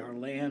protect our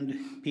land,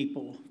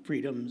 people,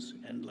 freedoms,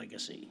 and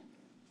legacy.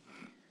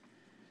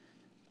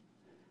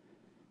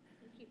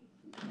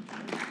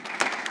 Thank you.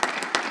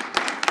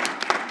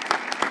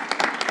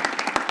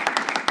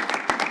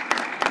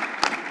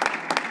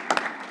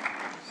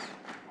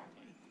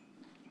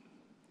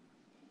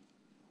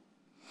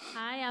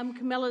 Hi, I'm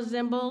Camilla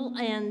Zimble,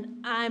 and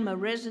I'm a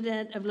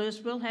resident of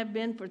Louisville, have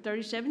been for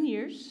 37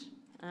 years.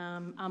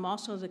 I'm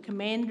also the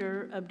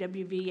commander of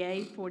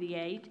WVA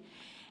 48,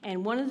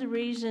 and one of the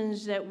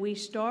reasons that we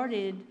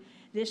started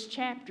this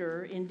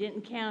chapter in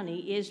Denton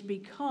County is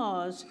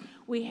because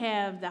we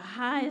have the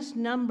highest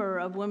number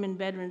of women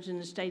veterans in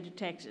the state of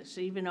Texas,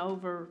 even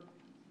over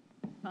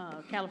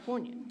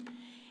California.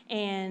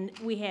 And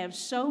we have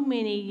so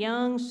many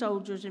young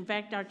soldiers. In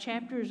fact, our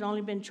chapter has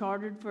only been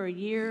chartered for a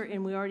year,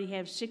 and we already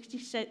have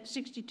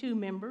 62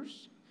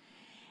 members.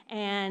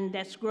 And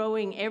that's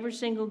growing every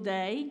single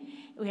day.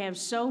 We have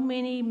so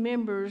many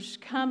members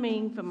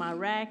coming from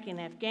Iraq and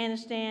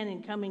Afghanistan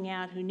and coming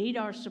out who need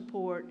our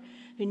support,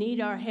 who need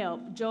our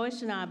help.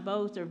 Joyce and I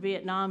both are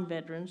Vietnam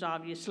veterans,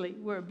 obviously.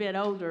 We're a bit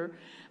older,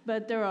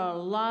 but there are a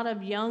lot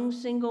of young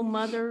single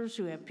mothers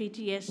who have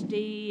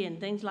PTSD and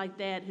things like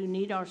that who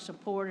need our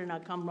support and our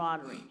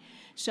camaraderie.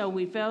 So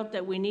we felt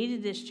that we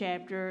needed this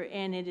chapter,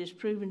 and it has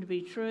proven to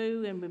be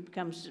true, and we've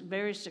become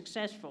very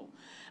successful.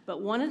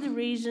 But one of the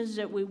reasons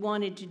that we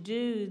wanted to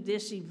do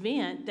this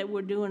event that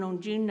we're doing on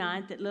June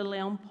 9th at Little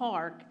Elm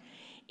Park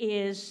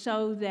is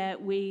so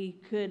that we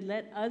could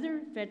let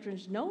other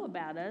veterans know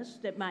about us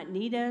that might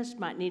need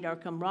our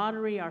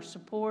camaraderie, our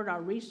support,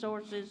 our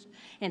resources,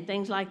 and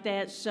things like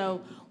that.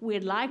 So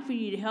we'd like for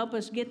you to help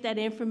us get that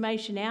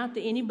information out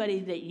to anybody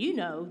that you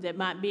know that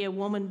might be a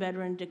woman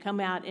veteran to come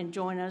out and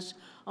join us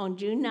on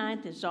June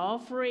 9th. It's all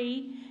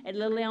free at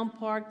Little Elm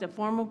Park. The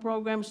formal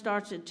program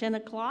starts at 10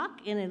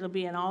 o'clock, and it'll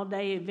be an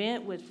all-day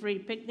event with free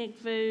picnic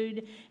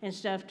food and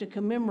stuff to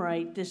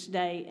commemorate this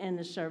day in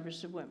the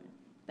service of women.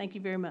 Thank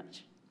you very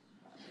much.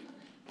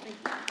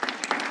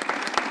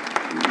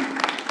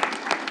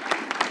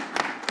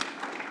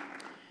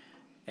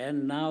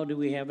 And now, do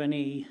we have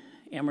any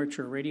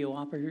amateur radio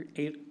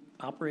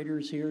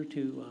operators here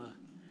to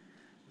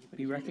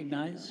be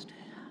recognized?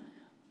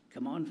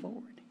 Come on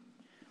forward.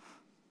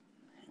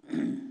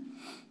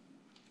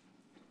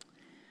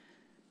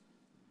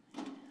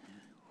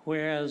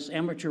 Whereas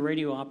amateur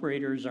radio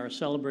operators are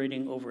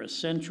celebrating over a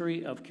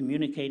century of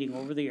communicating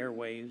over the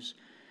airwaves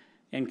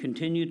and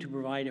continue to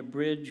provide a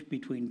bridge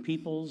between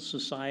peoples,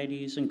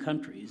 societies, and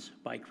countries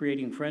by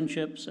creating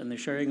friendships and the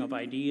sharing of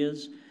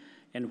ideas.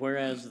 And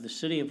whereas the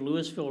City of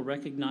Louisville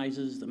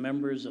recognizes the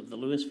members of the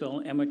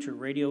Louisville Amateur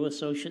Radio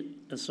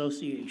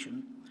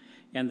Association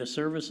and the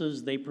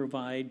services they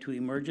provide to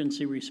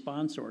emergency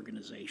response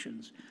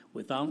organizations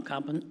without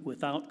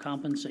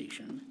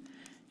compensation.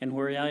 And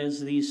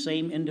whereas these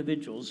same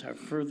individuals have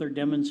further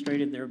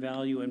demonstrated their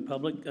value in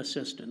public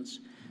assistance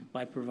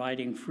by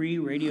providing free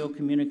radio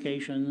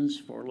communications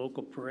for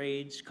local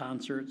parades,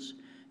 concerts,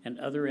 and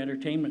other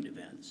entertainment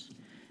events.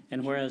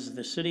 And whereas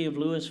the City of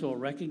Louisville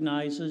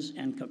recognizes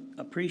and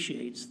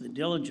appreciates the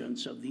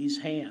diligence of these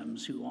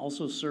hams who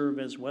also serve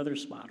as weather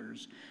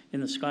spotters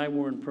in the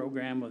Skywarn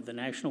program of the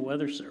National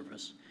Weather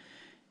Service.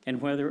 And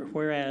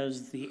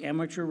whereas the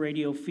Amateur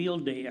Radio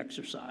Field Day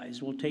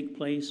exercise will take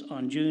place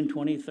on June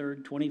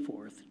 23rd,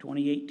 24th,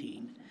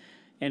 2018,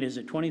 and is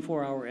a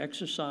 24-hour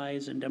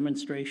exercise and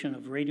demonstration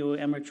of radio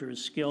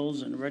amateurs'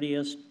 skills and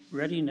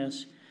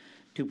readiness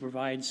to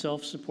provide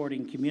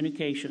self-supporting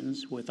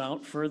communications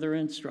without further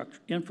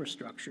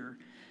infrastructure.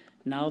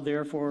 Now,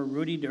 therefore,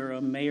 Rudy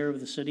Durham, Mayor of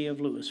the City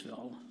of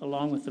Louisville,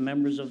 along with the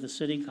members of the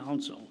City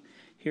Council,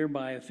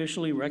 hereby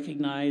officially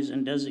recognize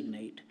and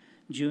designate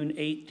June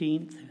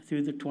 18th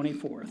through the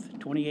 24th,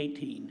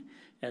 2018,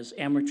 as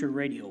Amateur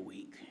Radio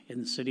Week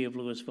in the City of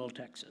Louisville,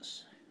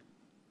 Texas.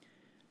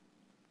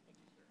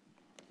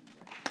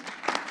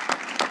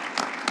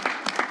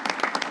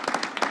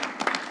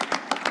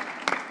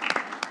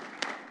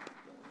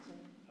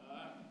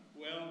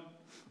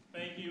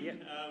 Thank you.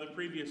 The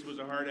previous was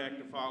a hard act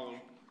to follow,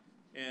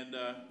 and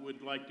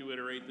would like to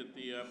iterate that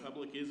the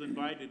public is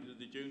invited to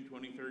the June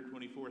 23rd,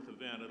 24th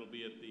event. It'll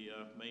be at the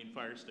main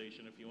fire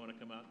station if you want to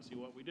come out and see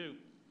what we do.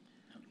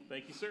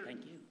 Thank you, sir.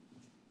 Thank you.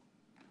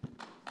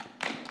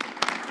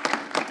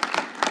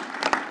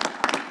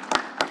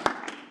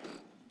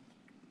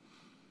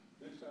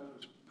 Next item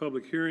is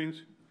public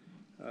hearings.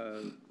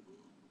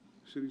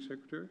 City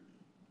Secretary.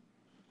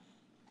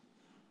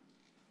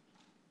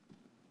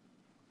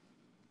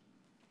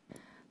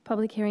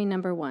 Public hearing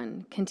number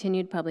 1,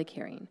 continued public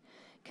hearing.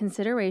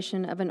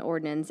 Consideration of an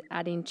ordinance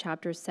adding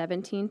Chapter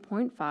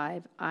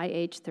 17.5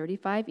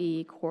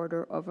 IH-35E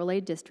Corridor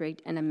Overlay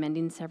District and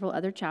amending several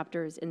other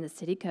chapters in the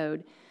City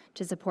Code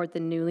to support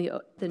the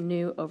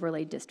new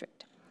overlay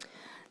district.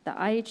 The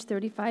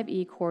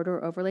IH-35E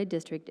Corridor Overlay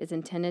District is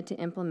intended to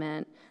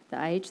implement the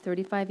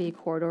IH-35E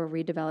Corridor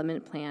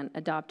Redevelopment Plan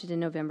adopted in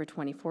November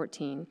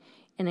 2014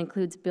 and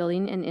includes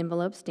building and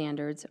envelope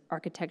standards,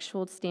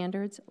 architectural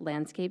standards,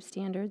 landscape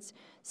standards,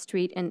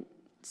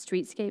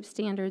 streetscape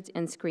standards,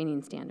 and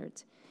screening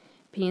standards.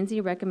 P&Z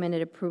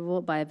recommended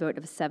approval by a vote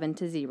of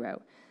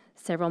 7-0.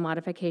 Several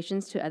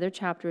modifications to other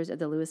chapters of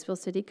the Louisville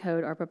City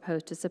Code are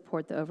proposed to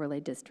support the overlay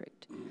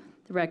district.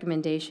 The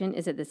recommendation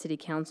is that the City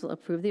Council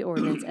approve the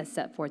ordinance as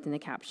set forth in the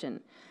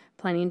caption.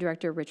 Planning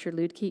Director Richard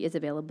Ludke is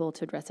available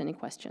to address any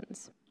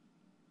questions.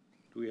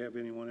 Do we have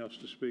anyone else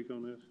to speak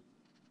on this?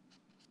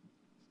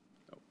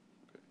 Oh,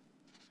 okay.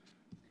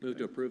 Move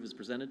to approve as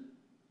presented?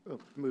 Oh,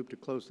 move to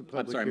close the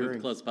public I'm sorry, hearing. move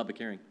to close the public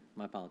hearing.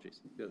 My apologies.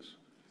 Yes.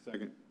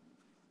 Second.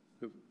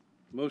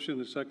 Motion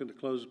and second to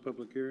close the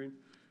public hearing.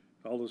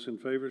 All those in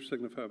favor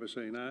signify by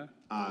saying aye.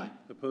 Aye.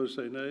 Opposed,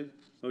 say nay.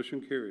 Motion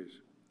carries.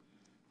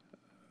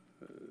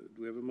 Do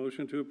we have a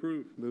motion to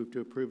approve? Move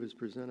to approve as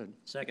presented.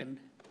 Second.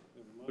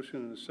 We have a motion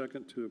and a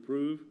second to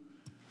approve.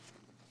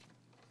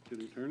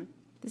 City Attorney?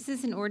 This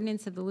is an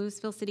ordinance of the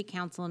Louisville City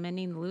Council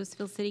amending the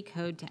Louisville City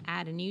Code to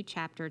add a new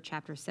chapter,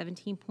 Chapter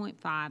 17.5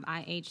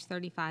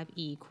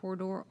 IH-35E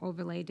Corridor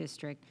Overlay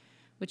District,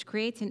 which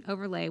creates an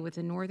overlay with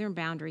a northern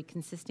boundary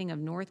consisting of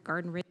North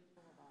Garden Ridge,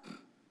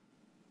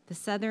 the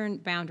southern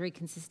boundary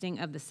consisting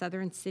of the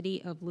southern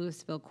City of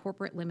Louisville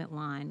corporate limit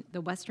line, the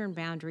western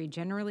boundary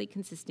generally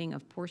consisting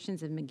of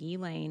portions of McGee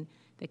Lane,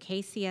 the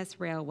KCS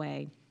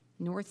Railway,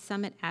 North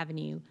Summit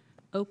Avenue,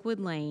 Oakwood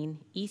Lane,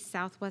 East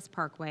Southwest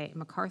Parkway,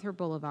 MacArthur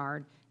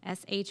Boulevard,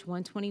 SH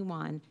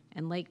 121,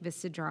 and Lake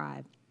Vista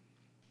Drive,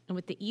 and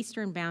with the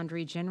eastern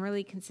boundary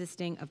generally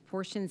consisting of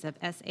portions of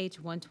SH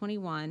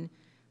 121,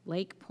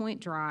 Lake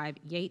Point Drive,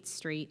 Yates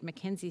Street,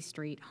 Mackenzie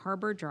Street,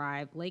 Harbor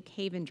Drive, Lake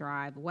Haven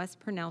Drive, West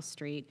Purnell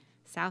Street,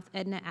 South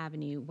Edna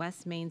Avenue,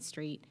 West Main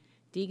Street,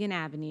 Deegan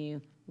Avenue,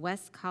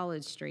 West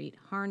College Street,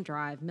 Harn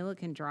Drive,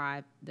 Milliken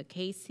Drive, the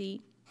KCS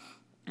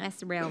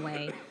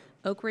Railway,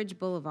 Oak Ridge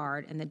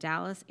Boulevard, and the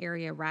Dallas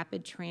Area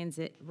Rapid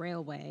Transit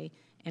Railway,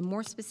 and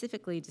more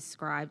specifically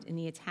described in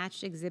the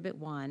attached Exhibit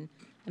 1,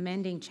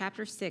 amending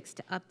Chapter 6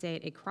 to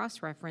update a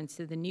cross-reference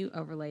to the new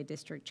overlay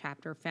district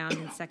chapter found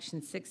in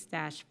Section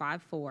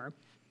 6-54,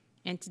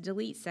 and to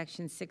delete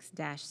Section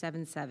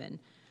 6-77,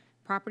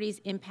 properties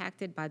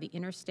impacted by the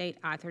Interstate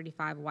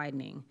I-35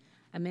 widening,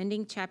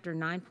 amending Chapter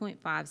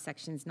 9.5,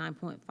 Sections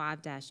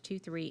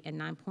 9.5-23 and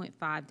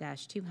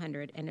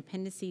 9.5-200, and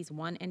Appendices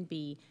 1 and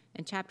B,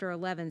 and Chapter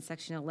 11,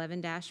 Section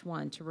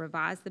 11-1 to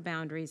revise the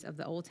boundaries of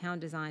the Old Town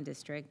Design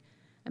District,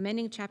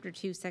 amending Chapter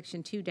 2,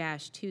 Section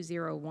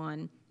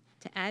 2-201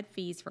 to add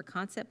fees for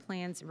concept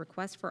plans,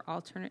 requests for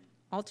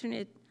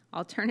alternative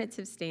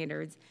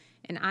standards,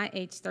 and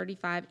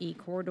IH-35E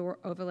Corridor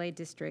Overlay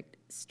District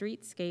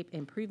streetscape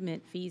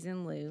improvement fees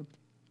in lieu,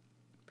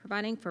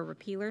 providing for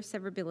repealer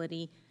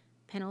severability,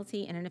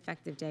 penalty, and an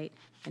effective date,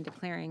 and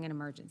declaring an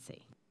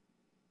emergency.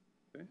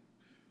 Okay.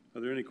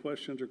 Are there any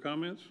questions or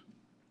comments?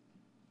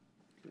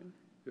 Okay.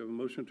 You have a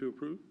motion to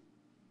approve?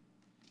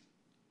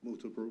 Move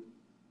to approve.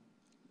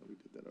 Oh, we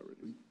did that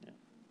already.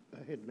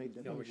 I had made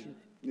that motion.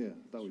 Yeah,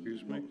 thought we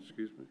did.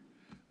 Excuse me.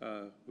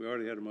 We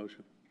already had a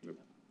motion. Yep.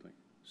 Thank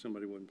you.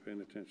 Somebody wasn't paying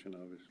attention,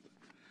 obviously.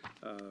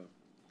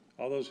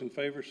 All those in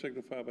favor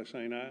signify by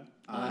saying aye.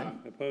 Aye.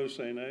 Opposed,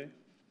 say nay.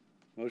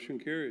 Motion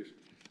carries.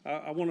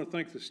 I want to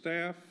thank the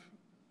staff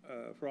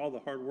for all the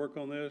hard work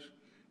on this,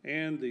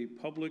 and the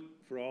public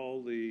for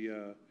all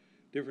the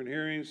different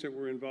hearings that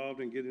were involved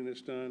in getting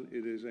this done.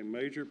 It is a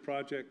major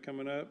project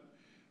coming up.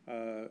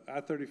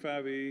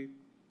 I-35E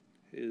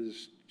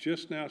is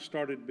just now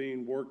started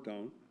being worked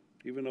on.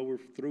 Even though we're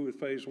through with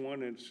phase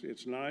one,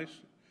 it's nice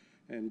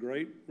and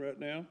great right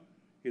now.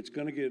 It's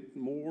going to get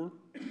more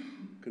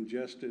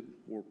congested,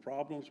 more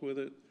problems with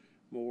it,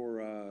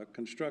 more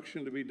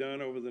construction to be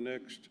done over the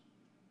next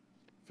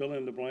fill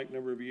in the blank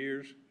number of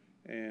years,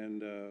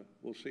 and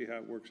we'll see how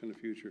it works in the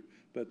future.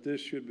 But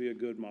this should be a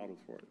good model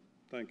for it.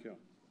 Thank you.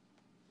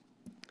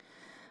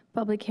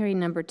 Public hearing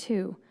number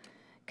 2.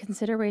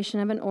 Consideration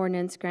of an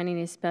ordinance granting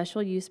a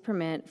special use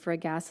permit for a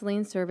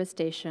gasoline service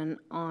station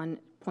on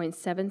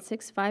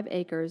 .765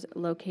 acres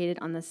located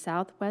on the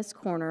southwest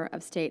corner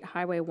of State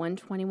Highway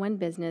 121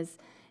 Business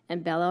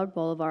and Bel Air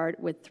Boulevard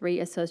with 3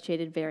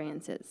 associated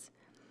variances.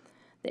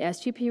 The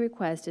SUP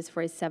request is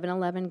for a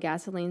 7-Eleven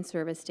gasoline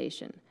service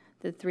station.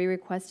 The 3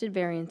 requested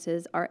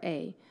variances are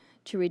A,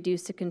 to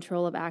reduce the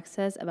control of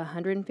access of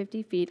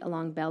 150 feet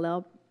along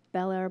Bel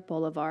Air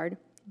Boulevard,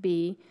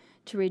 B,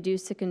 to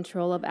reduce the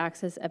control of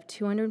access of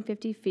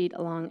 250 feet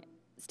along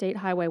State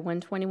Highway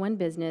 121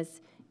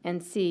 Business,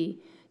 and C,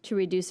 to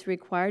reduce the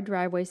required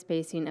driveway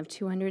spacing of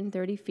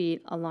 230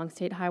 feet along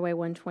State Highway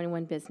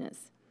 121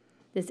 Business.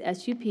 This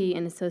SUP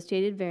and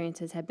associated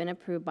variances have been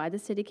approved by the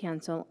City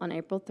Council on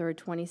April 3,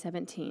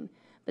 2017,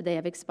 but they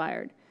have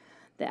expired.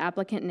 The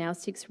applicant now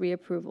seeks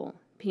reapproval.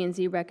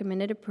 P&Z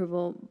recommended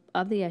approval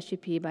of the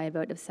SUP by a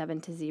vote of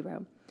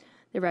 7-0.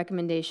 The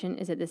recommendation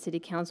is that the City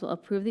Council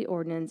approve the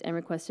ordinance and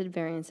requested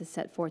variances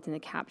set forth in the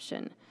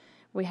caption.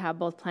 We have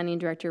both Planning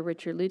Director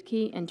Richard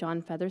Lutke and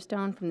John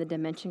Featherstone from the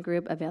Dimension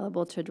Group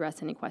available to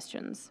address any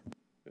questions.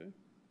 Okay.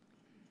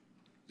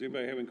 Does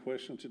anybody have any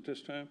questions at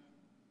this time?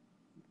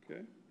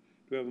 Okay. Do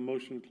we have a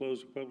motion to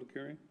close the public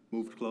hearing?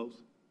 Move to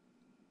close.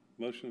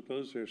 Motion to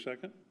close. Is there a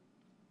second?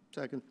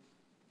 Second.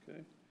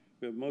 Okay.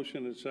 We have a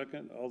motion and a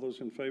second. All those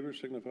in favor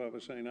signify by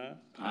saying aye.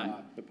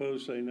 Aye.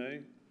 Opposed, say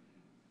nay.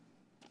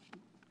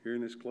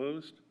 Hearing is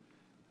closed.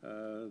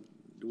 Do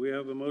we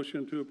have a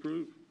motion to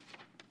approve?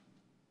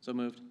 So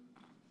moved.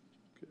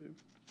 Okay.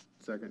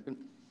 Second.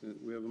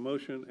 We have a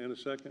motion and a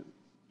second.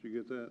 Did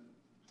you get that,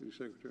 City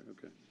Secretary?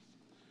 Okay.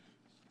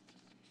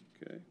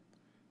 Okay.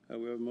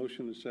 We have a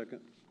motion and a second.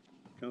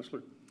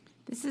 Counselor?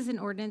 This is an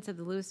ordinance of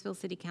the Louisville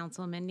City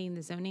Council amending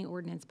the zoning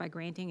ordinance by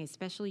granting a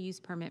special use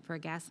permit for a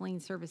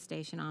gasoline service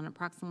station on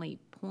approximately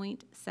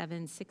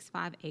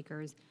 .765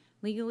 acres,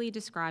 legally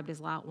described as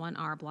Lot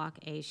 1R, Block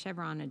A,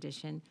 Chevron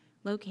Edition,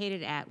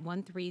 located at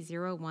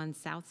 1301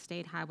 South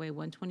State Highway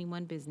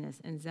 121 Business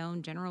and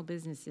Zone General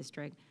Business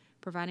District,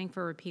 providing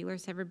for repealer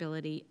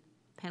severability,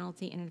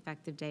 penalty, and an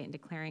effective date, and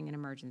declaring an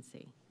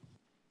emergency.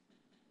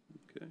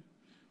 Okay.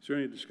 Is there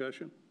any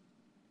discussion?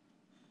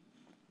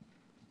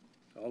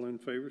 All in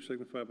favor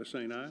signify by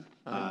saying aye.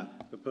 Aye.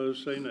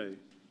 Opposed, say nay.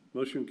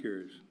 Motion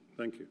carries.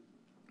 Thank you.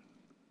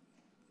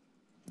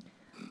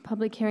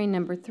 Public hearing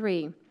number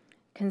 3,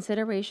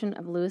 consideration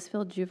of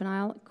Louisville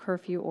Juvenile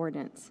Curfew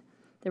Ordinance.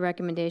 The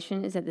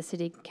recommendation is that the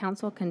City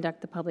Council conduct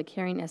the public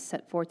hearing as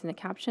set forth in the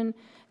caption.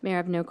 Mayor, I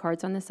have no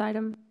cards on this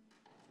item.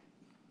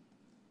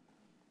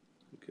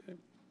 Okay.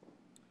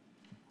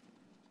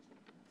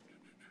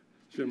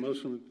 Is there a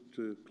motion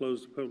to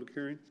close the public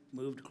hearing?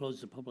 Move to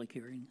close the public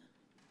hearing.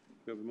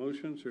 We have a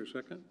motion. Is there a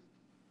second?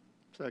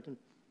 Second.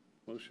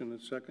 Motion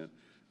and second.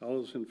 All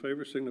those in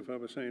favor signify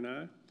by saying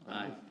aye.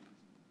 Aye.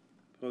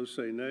 Opposed,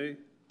 say nay.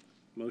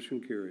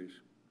 Motion carries.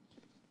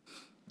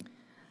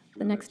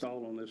 The next- That's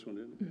all on this one,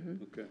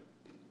 isn't it? Okay.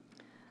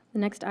 The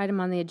next item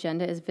on the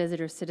agenda is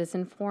Visitor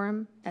Citizen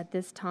Forum. At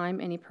this time,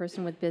 any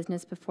person with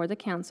business before the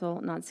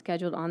council not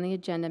scheduled on the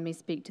agenda may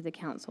speak to the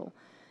council.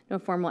 No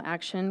formal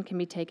action can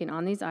be taken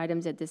on these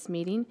items at this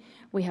meeting.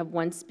 We have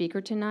one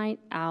speaker tonight,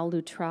 Al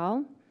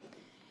Luttrell.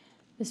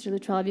 Mr.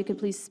 Luttrell, if you could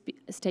please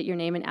state your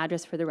name and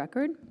address for the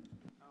record.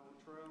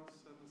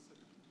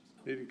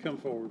 Need to come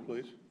forward,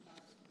 please.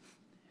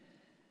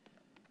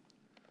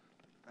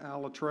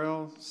 Al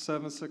Luttrell,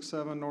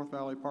 767 North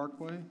Valley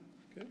Parkway.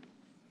 Okay.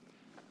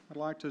 I'd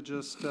like to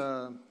just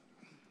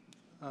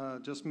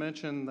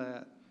mention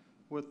that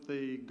with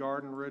the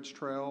Garden Ridge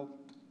Trail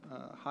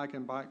hike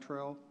and bike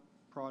trail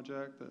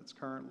project that's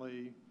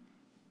currently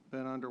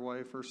been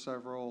underway for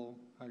several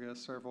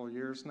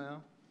years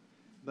now,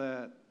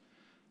 that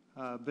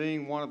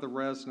being one of the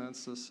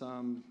residents of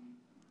some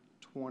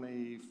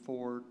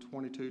 24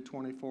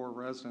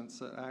 residents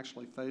that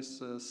actually face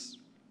this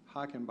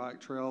hike and bike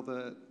trail,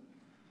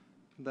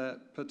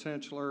 that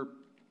potential, or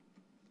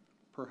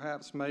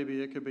perhaps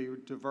maybe it could be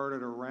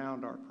diverted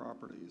around our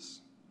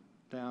properties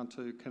down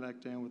to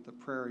connect in with the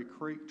Prairie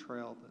Creek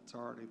Trail that's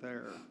already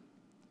there.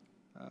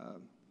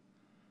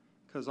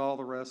 Because all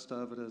the rest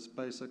of it is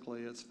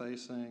basically, it's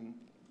facing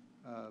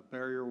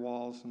barrier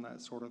walls and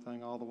that sort of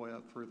thing all the way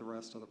up through the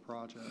rest of the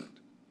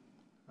project,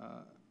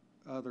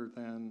 other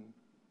than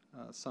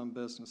some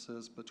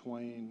businesses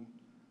between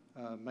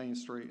Main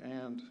Street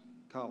and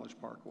College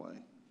Parkway.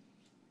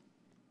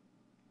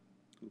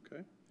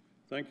 Okay.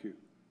 Thank you.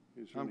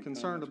 Is there I'm any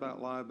concerned comments?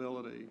 about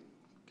liability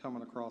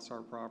coming across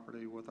our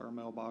property with our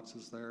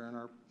mailboxes there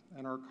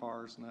and our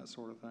cars and that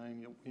sort of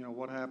thing. You know,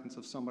 what happens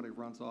if somebody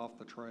runs off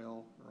the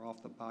trail or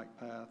off the bike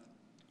path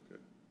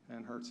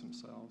and hurts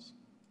themselves?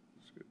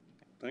 That's good.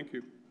 Thank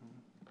you.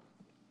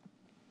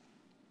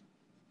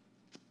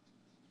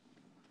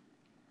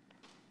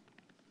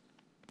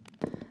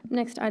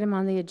 Next item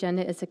on the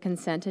agenda is a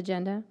consent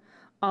agenda.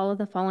 All of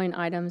the following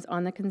items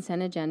on the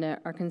consent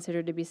agenda are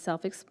considered to be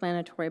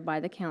self-explanatory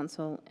by the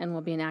council and will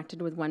be enacted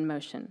with one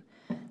motion.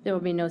 There will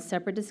be no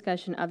separate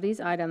discussion of these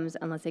items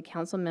unless a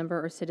council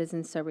member or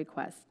citizen so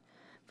requests.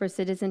 For a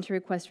citizen to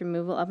request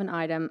removal of an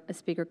item, a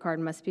speaker card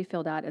must be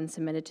filled out and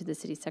submitted to the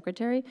city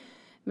secretary.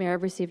 Mayor,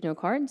 I've received no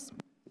cards.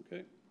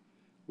 Okay.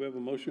 We have a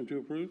motion to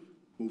approve?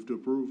 Move to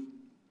approve.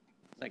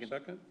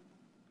 Second?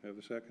 Have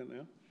a second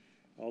now?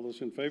 All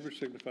those in favor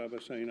signify by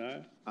saying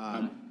aye.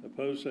 Aye.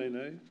 Opposed, say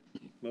nay.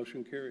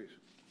 Motion carries.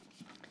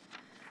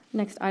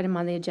 Next item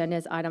on the agenda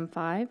is item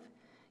 5,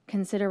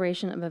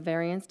 consideration of a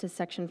variance to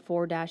section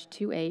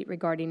 4-28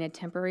 regarding a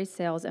temporary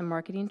sales and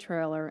marketing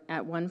trailer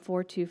at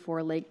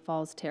 1424 Lake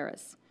Falls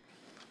Terrace.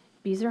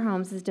 Beazer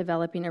Homes is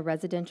developing a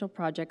residential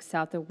project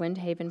south of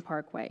Windhaven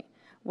Parkway,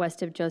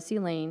 west of Josie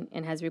Lane,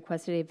 and has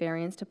requested a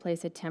variance to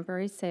place a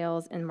temporary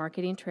sales and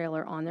marketing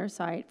trailer on their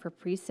site for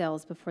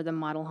pre-sales before the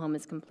model home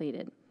is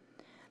completed.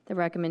 The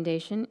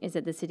recommendation is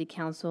that the City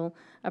Council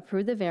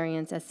approve the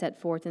variance as set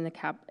forth in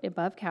the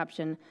above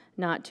caption,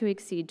 not to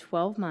exceed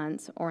 12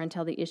 months or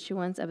until the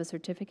issuance of a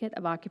certificate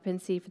of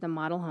occupancy for the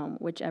model home,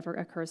 whichever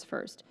occurs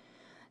first.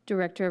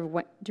 Director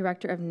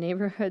of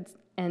Neighborhoods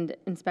and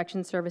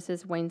Inspection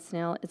Services, Wayne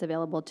Snell, is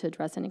available to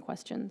address any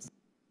questions.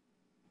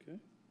 Okay.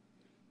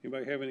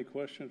 Anybody have any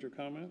questions or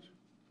comments?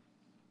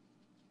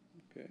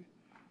 Okay.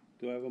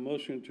 Do I have a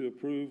motion to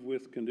approve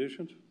with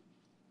conditions?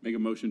 Make a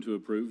motion to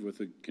approve with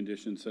the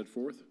conditions set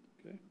forth.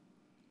 Okay.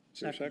 Is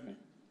there a second?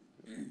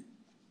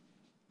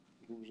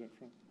 Who was that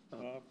from?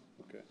 Bob?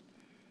 Okay.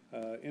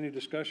 Any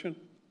discussion?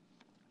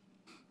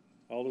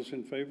 All those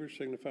in favor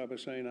signify by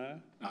saying aye.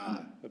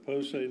 Aye.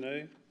 Opposed, say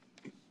nay.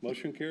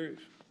 Motion carries.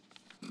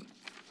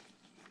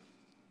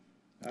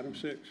 Item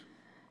 6.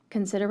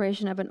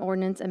 Consideration of an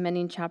ordinance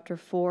amending Chapter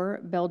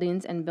 4,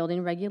 Buildings and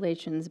Building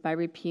Regulations by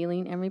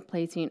repealing and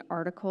replacing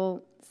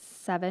Article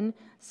 7,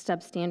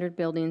 Substandard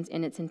Buildings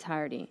in its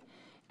entirety.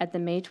 At the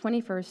May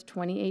 21st,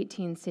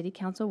 2018 City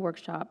Council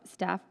workshop,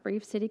 staff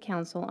briefed City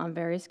Council on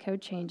various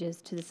code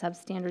changes to the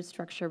substandard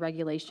structure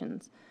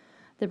regulations.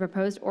 The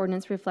proposed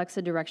ordinance reflects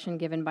the direction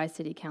given by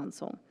City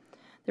Council.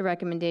 The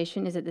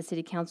recommendation is that the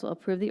City Council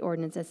approve the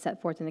ordinance as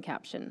set forth in the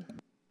caption.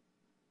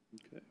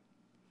 Okay.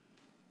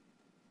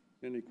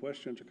 Any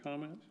questions or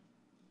comments?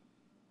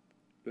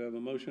 Do I have a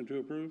motion to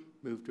approve?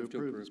 Move to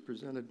approve as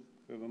presented.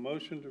 We have a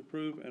motion to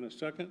approve and a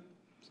second.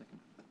 Second.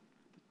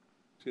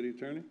 City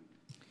Attorney?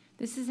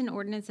 This is an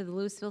ordinance of the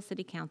Louisville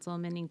City Council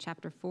amending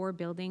Chapter 4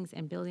 Buildings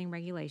and Building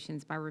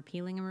Regulations by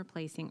repealing and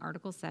replacing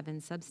Article 7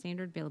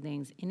 Substandard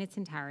Buildings in its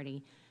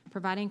entirety,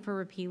 providing for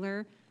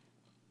repealer,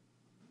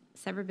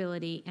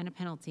 severability, and a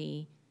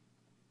penalty,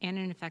 and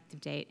an effective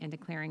date, and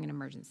declaring an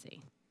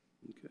emergency.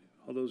 Okay.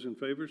 All those in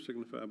favor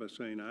signify by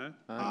saying aye.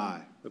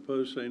 Aye.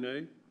 Opposed, say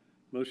nay.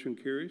 Motion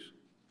carries.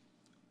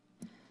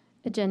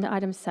 Agenda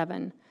item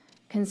 7,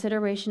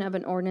 consideration of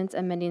an ordinance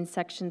amending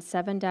section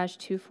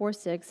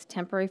 7-246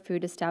 temporary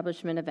food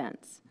establishment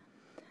events.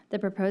 The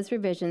proposed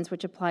revisions,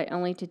 which apply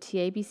only to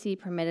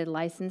TABC-permitted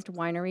licensed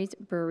wineries,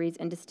 breweries,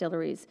 and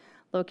distilleries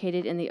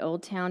located in the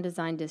Old Town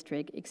Design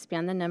District,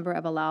 expand the number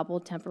of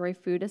allowable temporary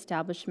food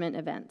establishment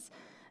events,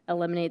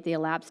 eliminate the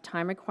elapsed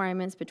time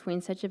requirements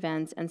between such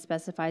events, and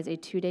specifies a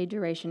 2-day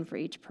duration for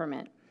each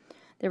permit.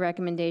 The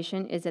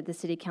recommendation is that the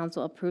City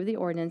Council approve the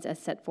ordinance as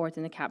set forth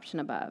in the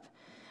caption above.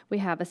 We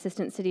have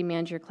Assistant City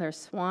Manager Claire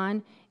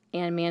Swan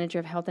and Manager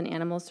of Health and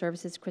Animal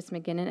Services Chris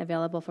McGinnon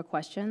available for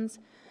questions.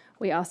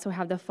 We also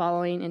have the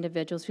following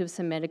individuals who have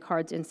submitted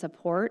cards in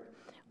support: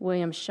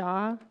 William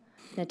Shaw,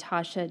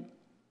 Natasha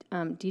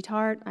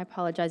Detart, I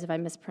apologize if I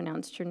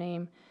mispronounced your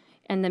name,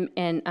 and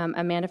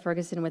Amanda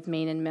Ferguson with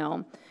Main and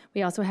Mill.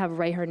 We also have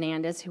Ray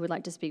Hernandez, who would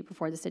like to speak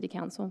before the City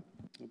Council.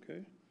 Okay.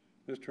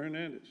 Mr.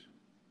 Hernandez.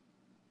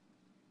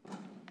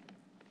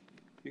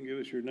 You can give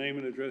us your name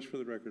and address for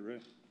the record, Ray.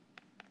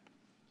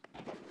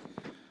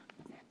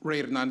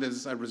 Ray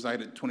Hernandez. I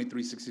reside at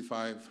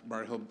 2365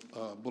 Bar Hill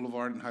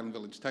Boulevard in Highland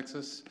Village,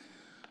 Texas.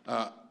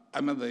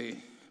 I'm the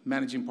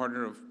managing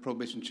partner of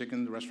Prohibition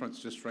Chicken. The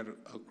restaurant's just right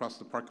across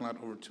the parking lot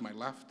over to my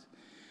left.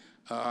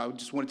 I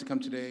just wanted to come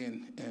today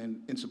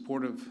and in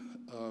support of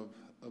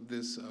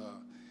this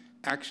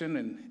action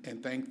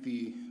and thank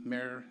the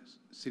mayor,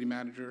 city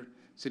manager,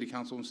 city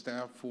council, and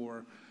staff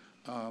for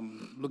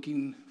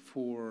looking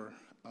for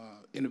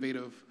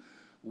innovative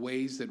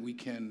ways that we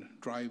can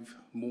drive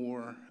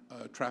more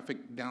traffic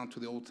down to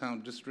the Old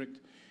Town District.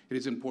 It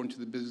is important to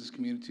the business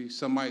community.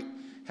 Some might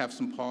have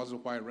some pause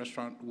of why a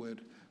restaurant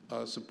would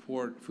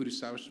support food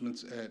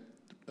establishments at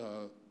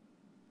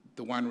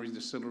the winery,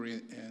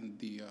 distillery, and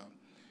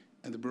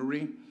the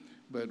brewery,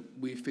 but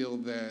we feel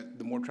that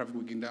the more traffic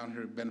we get down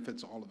here, it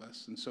benefits all of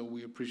us. And so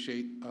we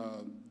appreciate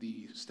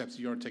the steps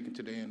you are taking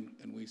today,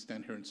 and we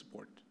stand here in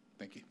support.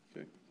 Thank you.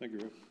 Okay, thank you,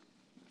 Rick.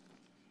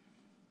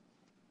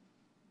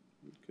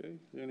 Okay,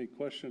 any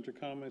questions or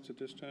comments at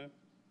this time?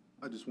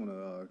 I just want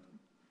to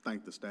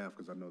thank the staff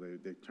because I know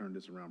they turned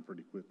this around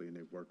pretty quickly and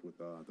they've worked with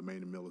the Main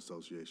and Mill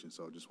Association,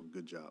 so just a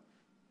good job.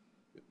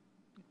 Good.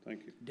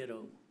 Thank you.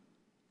 Ditto.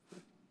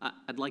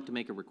 I'd like to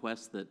make a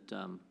request that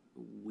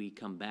we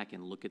come back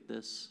and look at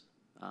this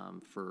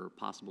for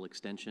possible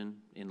extension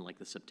in like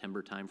the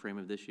September timeframe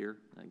of this year.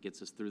 That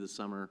gets us through the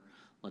summer,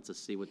 lets us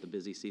see what the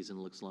busy season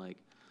looks like,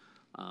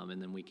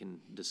 and then we can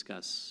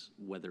discuss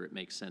whether it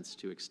makes sense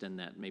to extend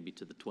that maybe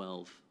to the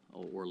 12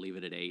 or leave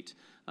it at 8.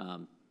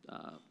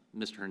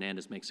 Mr.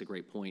 Hernandez makes a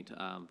great point.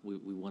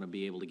 We want to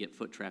be able to get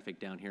foot traffic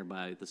down here.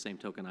 By the same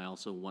token, I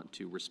also want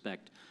to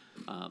respect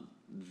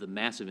the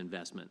massive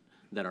investment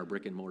that our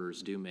brick and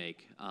mortars do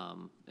make,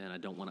 and I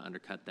don't want to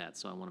undercut that,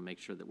 so I want to make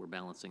sure that we're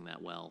balancing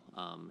that well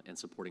and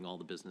supporting all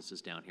the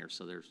businesses down here.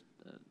 So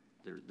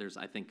there's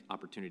I think,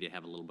 opportunity to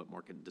have a little bit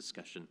more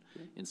discussion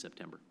in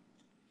September.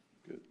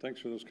 Good. Thanks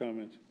for those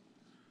comments.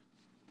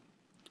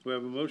 We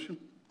have a motion?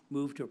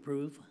 Move to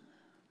approve.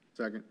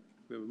 Second.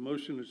 We have a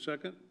motion and a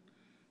second.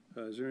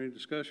 Is there any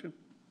discussion?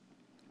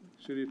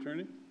 City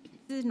Attorney?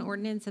 This is an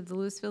ordinance of the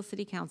Louisville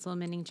City Council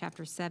amending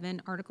Chapter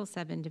 7, Article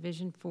 7,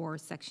 Division 4,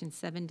 Section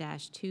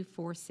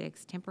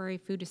 7-246, Temporary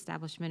Food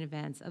Establishment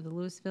Events of the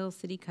Louisville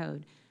City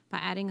Code by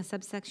adding a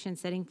subsection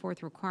setting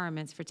forth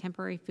requirements for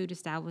temporary food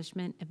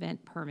establishment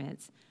event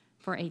permits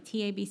for a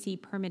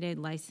TABC permitted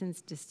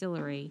licensed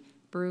distillery,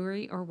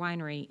 brewery, or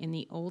winery in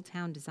the Old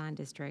Town Design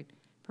District,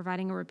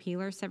 providing a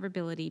repeal or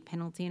severability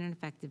penalty and an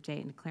effective date,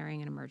 and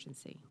declaring an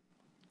emergency.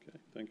 Okay,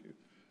 thank you.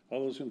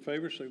 All those in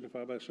favor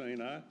signify by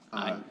saying aye.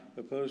 Aye.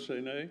 Opposed,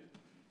 say nay.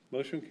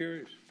 Motion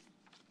carries.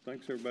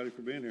 Thanks, everybody,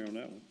 for being here on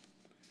that one.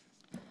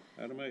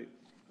 Item 8.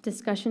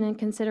 Discussion and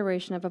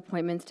consideration of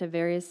appointments to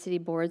various city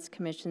boards,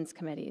 commissions,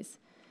 committees.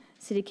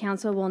 City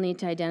Council will need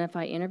to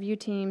identify interview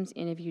teams,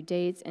 interview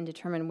dates, and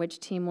determine which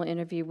team will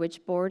interview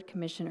which board,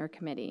 commission, or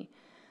committee.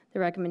 The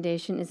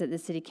recommendation is that the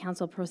City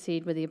Council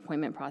proceed with the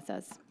appointment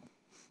process.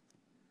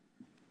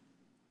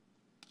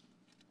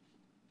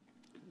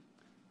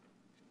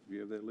 Do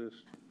you have that list?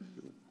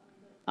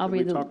 I'll that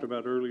read we talked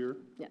about earlier?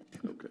 Yeah.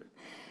 Okay.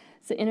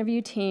 So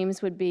interview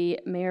teams would be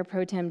Mayor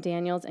Pro Tem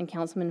Daniels and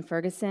Councilman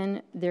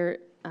Ferguson. Their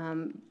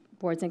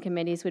boards and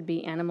committees would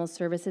be Animal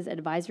Services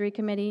Advisory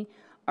Committee,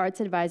 Arts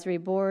Advisory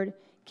Board,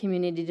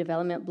 Community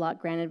Development Block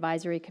Grant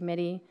Advisory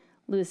Committee,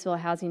 Louisville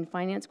Housing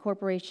Finance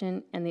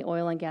Corporation, and the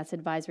Oil and Gas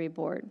Advisory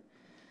Board.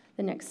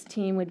 The next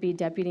team would be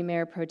Deputy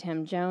Mayor Pro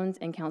Tem Jones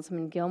and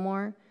Councilman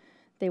Gilmore.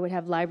 They would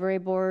have Library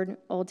Board,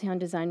 Old Town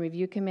Design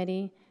Review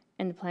Committee,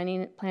 and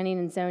Planning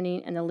and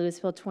Zoning, and the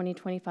Louisville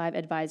 2025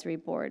 Advisory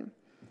Board.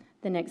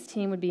 The next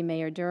team would be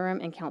Mayor Durham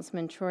and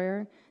Councilman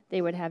Troyer.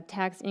 They would have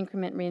Tax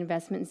Increment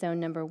Reinvestment Zone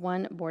Number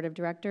 1 Board of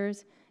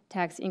Directors,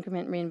 Tax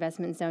Increment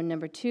Reinvestment Zone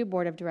Number 2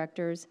 Board of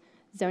Directors,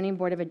 Zoning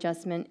Board of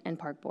Adjustment, and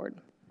Park Board.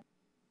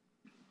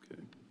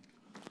 Okay.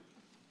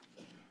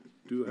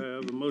 Do I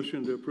have a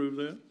motion to approve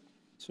that?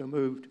 So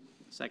moved.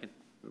 Second.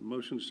 A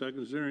motion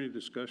second. Is there any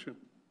discussion?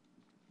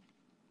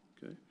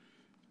 Okay.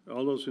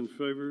 All those in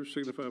favor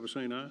signify by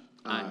saying aye.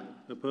 Aye.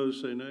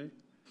 Opposed, say nay.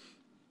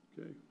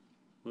 Okay.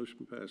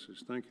 Motion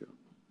passes. Thank you.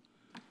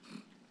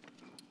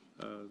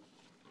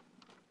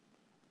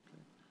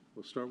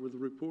 We'll start with the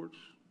reports.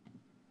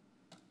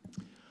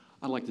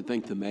 I'd like to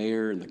thank the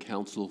mayor and the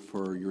council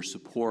for your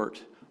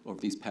support over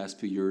these past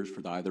few years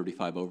for the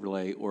I-35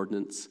 overlay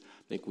ordinance.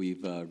 I think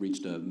we've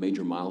reached a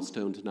major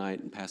milestone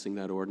tonight in passing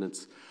that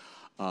ordinance.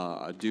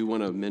 I do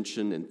want to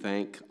mention and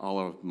thank all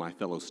of my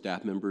fellow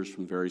staff members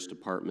from various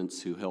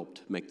departments who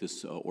helped make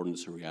this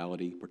ordinance a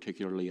reality,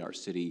 particularly our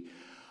city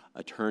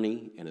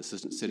attorney and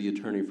assistant city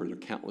attorney for their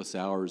countless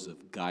hours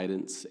of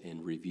guidance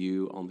and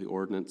review on the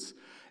ordinance,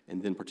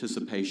 and then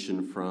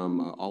participation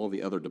from all of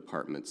the other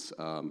departments,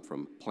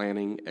 from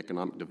planning,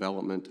 economic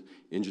development,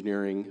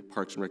 engineering,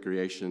 parks and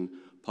recreation,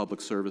 public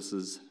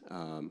services,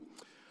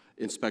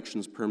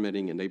 inspections,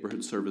 permitting, and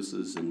neighborhood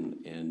services,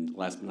 and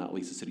last but not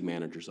least, the city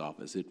manager's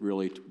office. It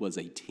really was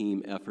a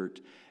team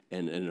effort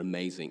and an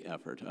amazing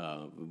effort.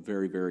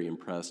 Very, very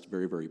impressed,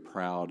 very, very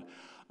proud.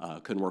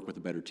 Couldn't work with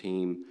a better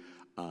team.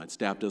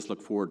 Staff does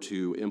look forward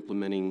to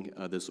implementing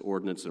this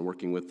ordinance and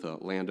working with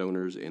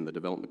landowners and the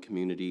development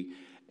community,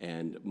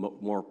 and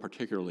more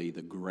particularly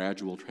the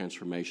gradual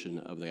transformation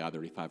of the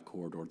I-35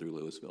 corridor through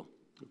Louisville.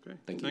 Okay,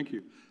 thank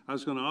you. I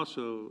was going to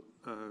also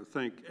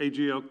thank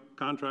AGL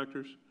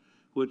Contractors,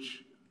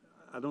 which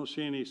I don't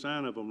see any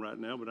sign of them right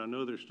now, but I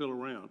know they're still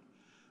around.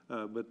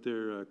 But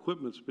their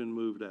equipment's been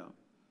moved out,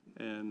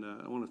 and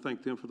I want to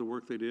thank them for the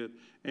work they did,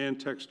 and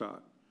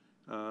TxDOT.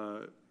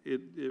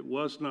 It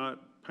was not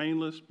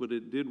painless, but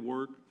it did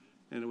work,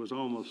 and it was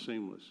almost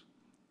seamless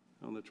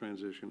on the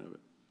transition of it.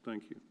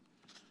 Thank you.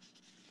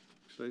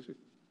 Stacy?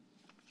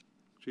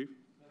 Chief?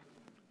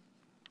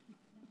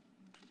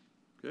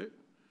 Okay.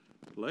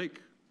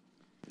 Lake?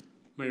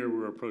 Mayor,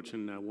 we're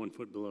approaching 1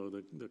 foot below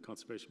the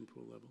conservation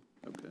pool level.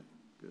 Okay,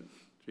 good.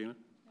 Gina?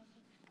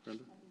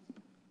 Brenda?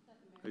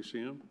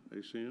 ACM?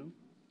 ACM?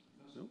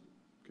 No?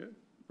 Okay.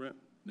 Brent?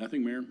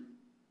 Nothing, Mayor.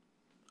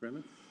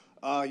 Brandon?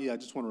 Yeah, I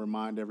just want to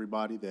remind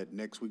everybody that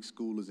next week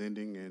school is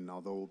ending, and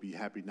although we'll be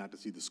happy not to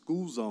see the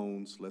school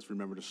zones, let's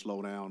remember to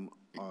slow down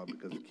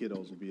because the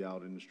kiddos will be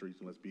out in the streets,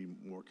 and let's be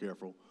more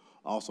careful.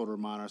 Also to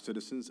remind our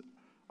citizens,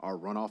 our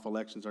runoff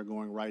elections are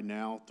going right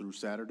now through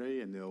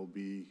Saturday, and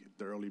the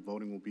early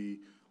voting will be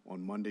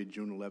on Monday,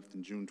 June 11th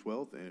and June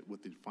 12th, and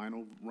with the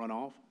final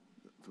runoff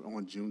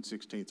on June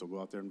 16th, so go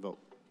out there and vote.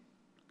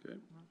 Okay.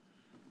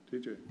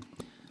 TJ?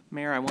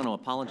 Mayor, I want to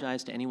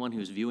apologize to anyone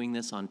who's viewing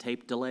this on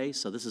tape delay,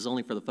 so this is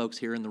only for the folks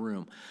here in the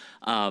room.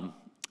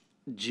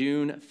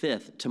 June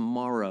 5th,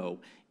 tomorrow,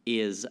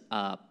 is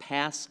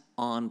Pass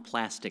on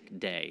Plastic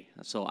Day.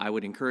 So I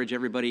would encourage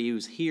everybody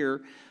who's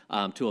here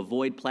to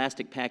avoid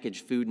plastic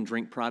packaged food and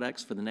drink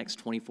products for the next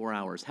 24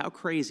 hours. How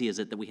crazy is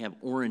it that we have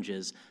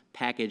oranges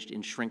packaged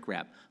in shrink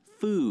wrap?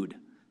 Food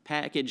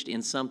packaged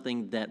in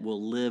something that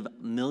will live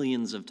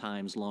millions of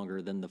times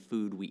longer than the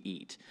food we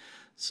eat.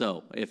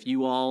 So if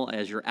you all,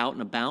 as you're out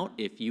and about,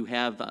 if you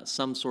have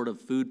some sort of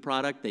food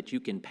product that you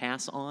can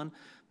pass on,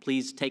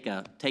 please take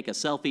a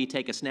selfie,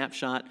 take a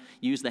snapshot,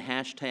 use the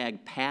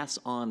hashtag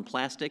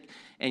 #PassOnPlastic,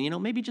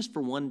 and maybe just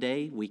for one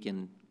day we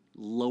can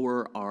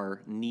lower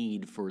our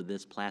need for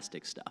this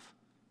plastic stuff.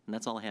 And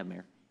that's all I have,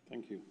 Mayor.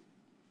 Thank you.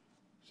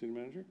 City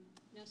Manager?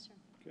 No, sir.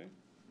 Okay.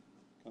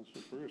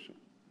 Councilor Ferguson?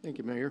 Thank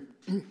you, Mayor.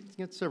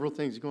 Got several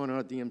things going on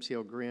at the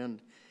MCL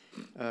Grand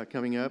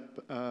coming up.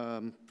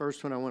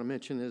 First one I want to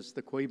mention is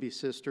the Quaby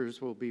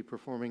Sisters will be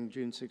performing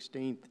June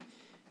 16th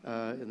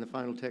in the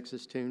Final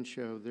Texas Tune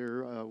Show.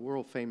 They're a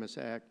world-famous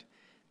act,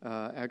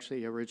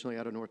 actually originally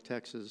out of North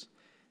Texas,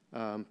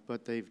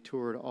 but they've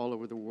toured all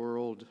over the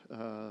world.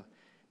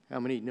 How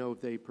many know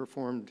they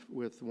performed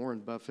with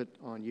Warren Buffett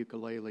on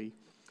ukulele?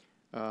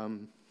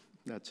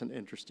 That's an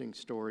interesting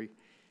story.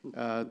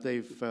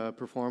 They've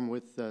performed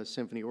with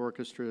symphony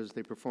orchestras.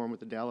 They performed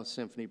with the Dallas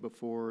Symphony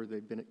before.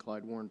 They've been at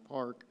Clyde Warren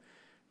Park,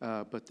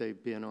 but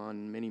they've been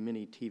on many,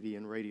 many TV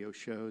and radio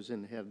shows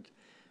and had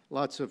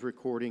lots of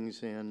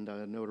recordings and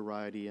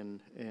notoriety, and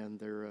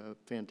they're a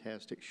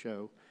fantastic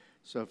show.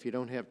 So if you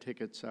don't have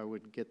tickets, I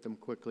would get them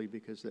quickly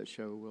because that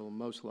show will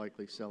most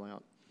likely sell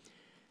out.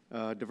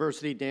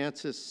 Diversity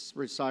Dance's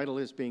recital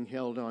is being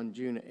held on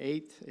June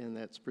 8th, and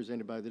that's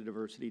presented by the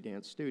Diversity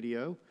Dance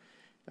Studio.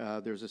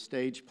 There's a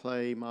stage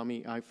play,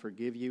 Mommy, I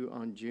Forgive You,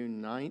 on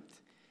June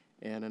 9th,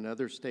 and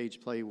another stage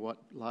play, What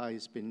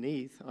Lies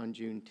Beneath, on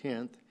June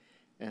 10th,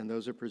 and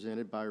those are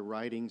presented by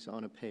Writings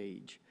on a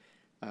Page.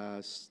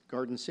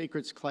 Garden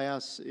Secrets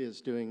class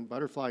is doing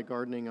butterfly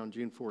gardening on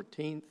June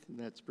 14th, and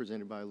that's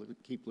presented by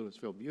Keep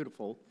Louisville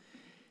Beautiful.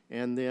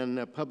 And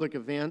then public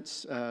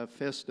events,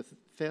 Fest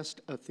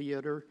a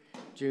Theater,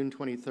 June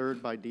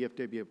 23rd by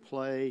DFW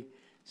Play.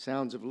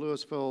 Sounds of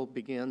Louisville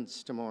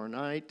begins tomorrow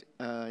night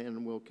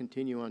and will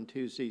continue on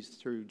Tuesdays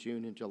through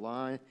June and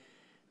July.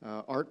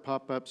 Art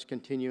pop-ups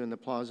continue in the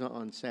plaza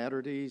on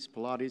Saturdays,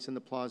 Pilates in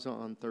the plaza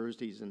on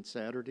Thursdays and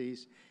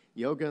Saturdays,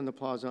 yoga in the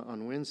plaza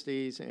on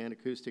Wednesdays, and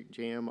acoustic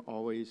jam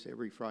always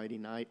every Friday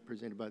night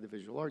presented by the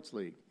Visual Arts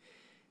League.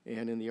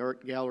 And in the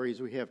art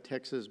galleries, we have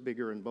Texas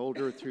Bigger and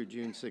Bolder through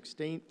June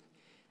 16th.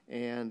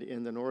 And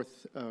in the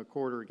North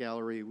Corridor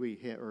Gallery,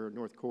 or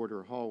North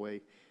Corridor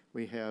Hallway,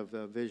 we have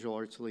Visual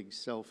Arts League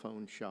cell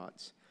phone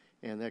shots.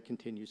 and that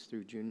continues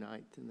through June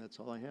 9th, and that's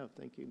all I have.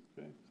 Thank you.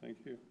 Okay, thank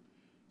you.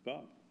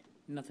 Bob?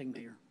 Nothing,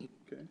 Mayor.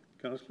 Okay,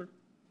 Counselor?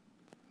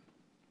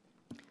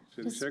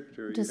 City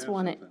Secretary, you Just have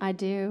want to, something. I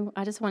do.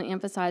 I just want to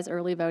emphasize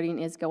early voting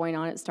is going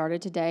on. It started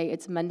today.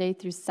 It's Monday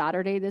through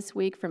Saturday this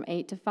week from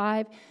 8 to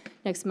 5.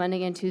 Next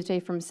Monday and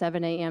Tuesday from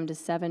 7 a.m. to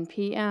 7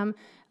 p.m.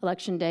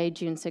 Election Day,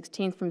 June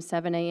 16th from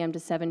 7 a.m. to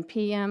 7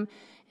 p.m.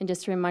 And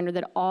just a reminder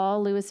that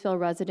all Louisville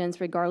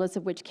residents, regardless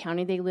of which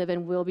county they live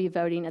in, will be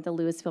voting at the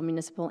Louisville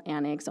Municipal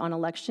Annex on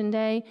Election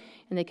Day,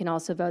 and they can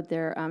also vote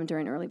there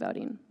during early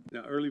voting.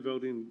 Now, early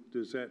voting,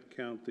 does that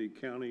count the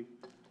county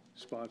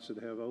spots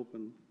that have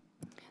open?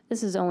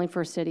 This is only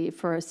for city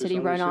only city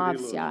runoffs.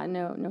 Louisville. Yeah,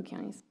 no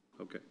counties.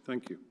 Okay,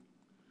 thank you.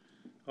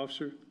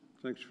 Officer,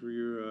 thanks for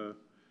your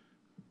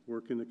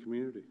work in the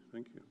community.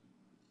 Thank you.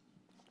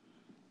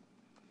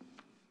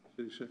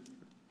 City Secretary.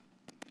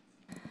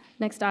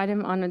 Next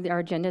item on our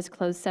agenda is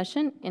closed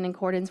session. In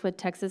accordance with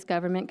Texas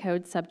Government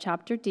Code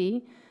Subchapter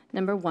D,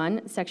 Number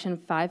 1, Section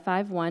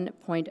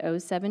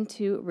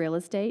 551.072, Real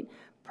Estate,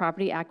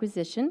 Property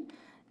Acquisition.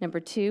 Number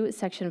 2,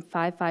 Section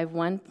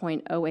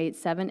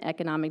 551.087,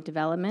 Economic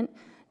Development,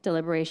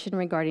 Deliberation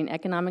regarding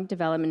economic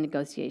development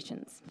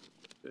negotiations.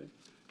 Okay.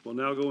 We'll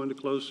now go into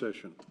closed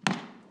session.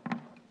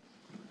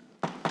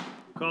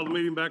 Call the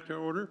meeting back to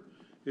order.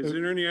 Is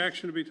there any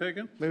action to be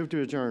taken? Move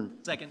to adjourn.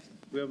 Second.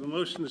 We have a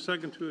motion and a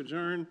second to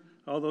adjourn.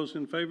 All those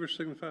in favor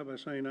signify by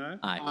saying aye.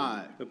 Aye.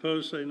 Aye.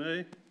 Opposed, say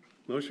nay.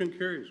 Motion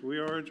carries. We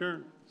are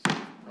adjourned.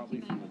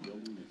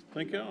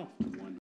 Thank you all.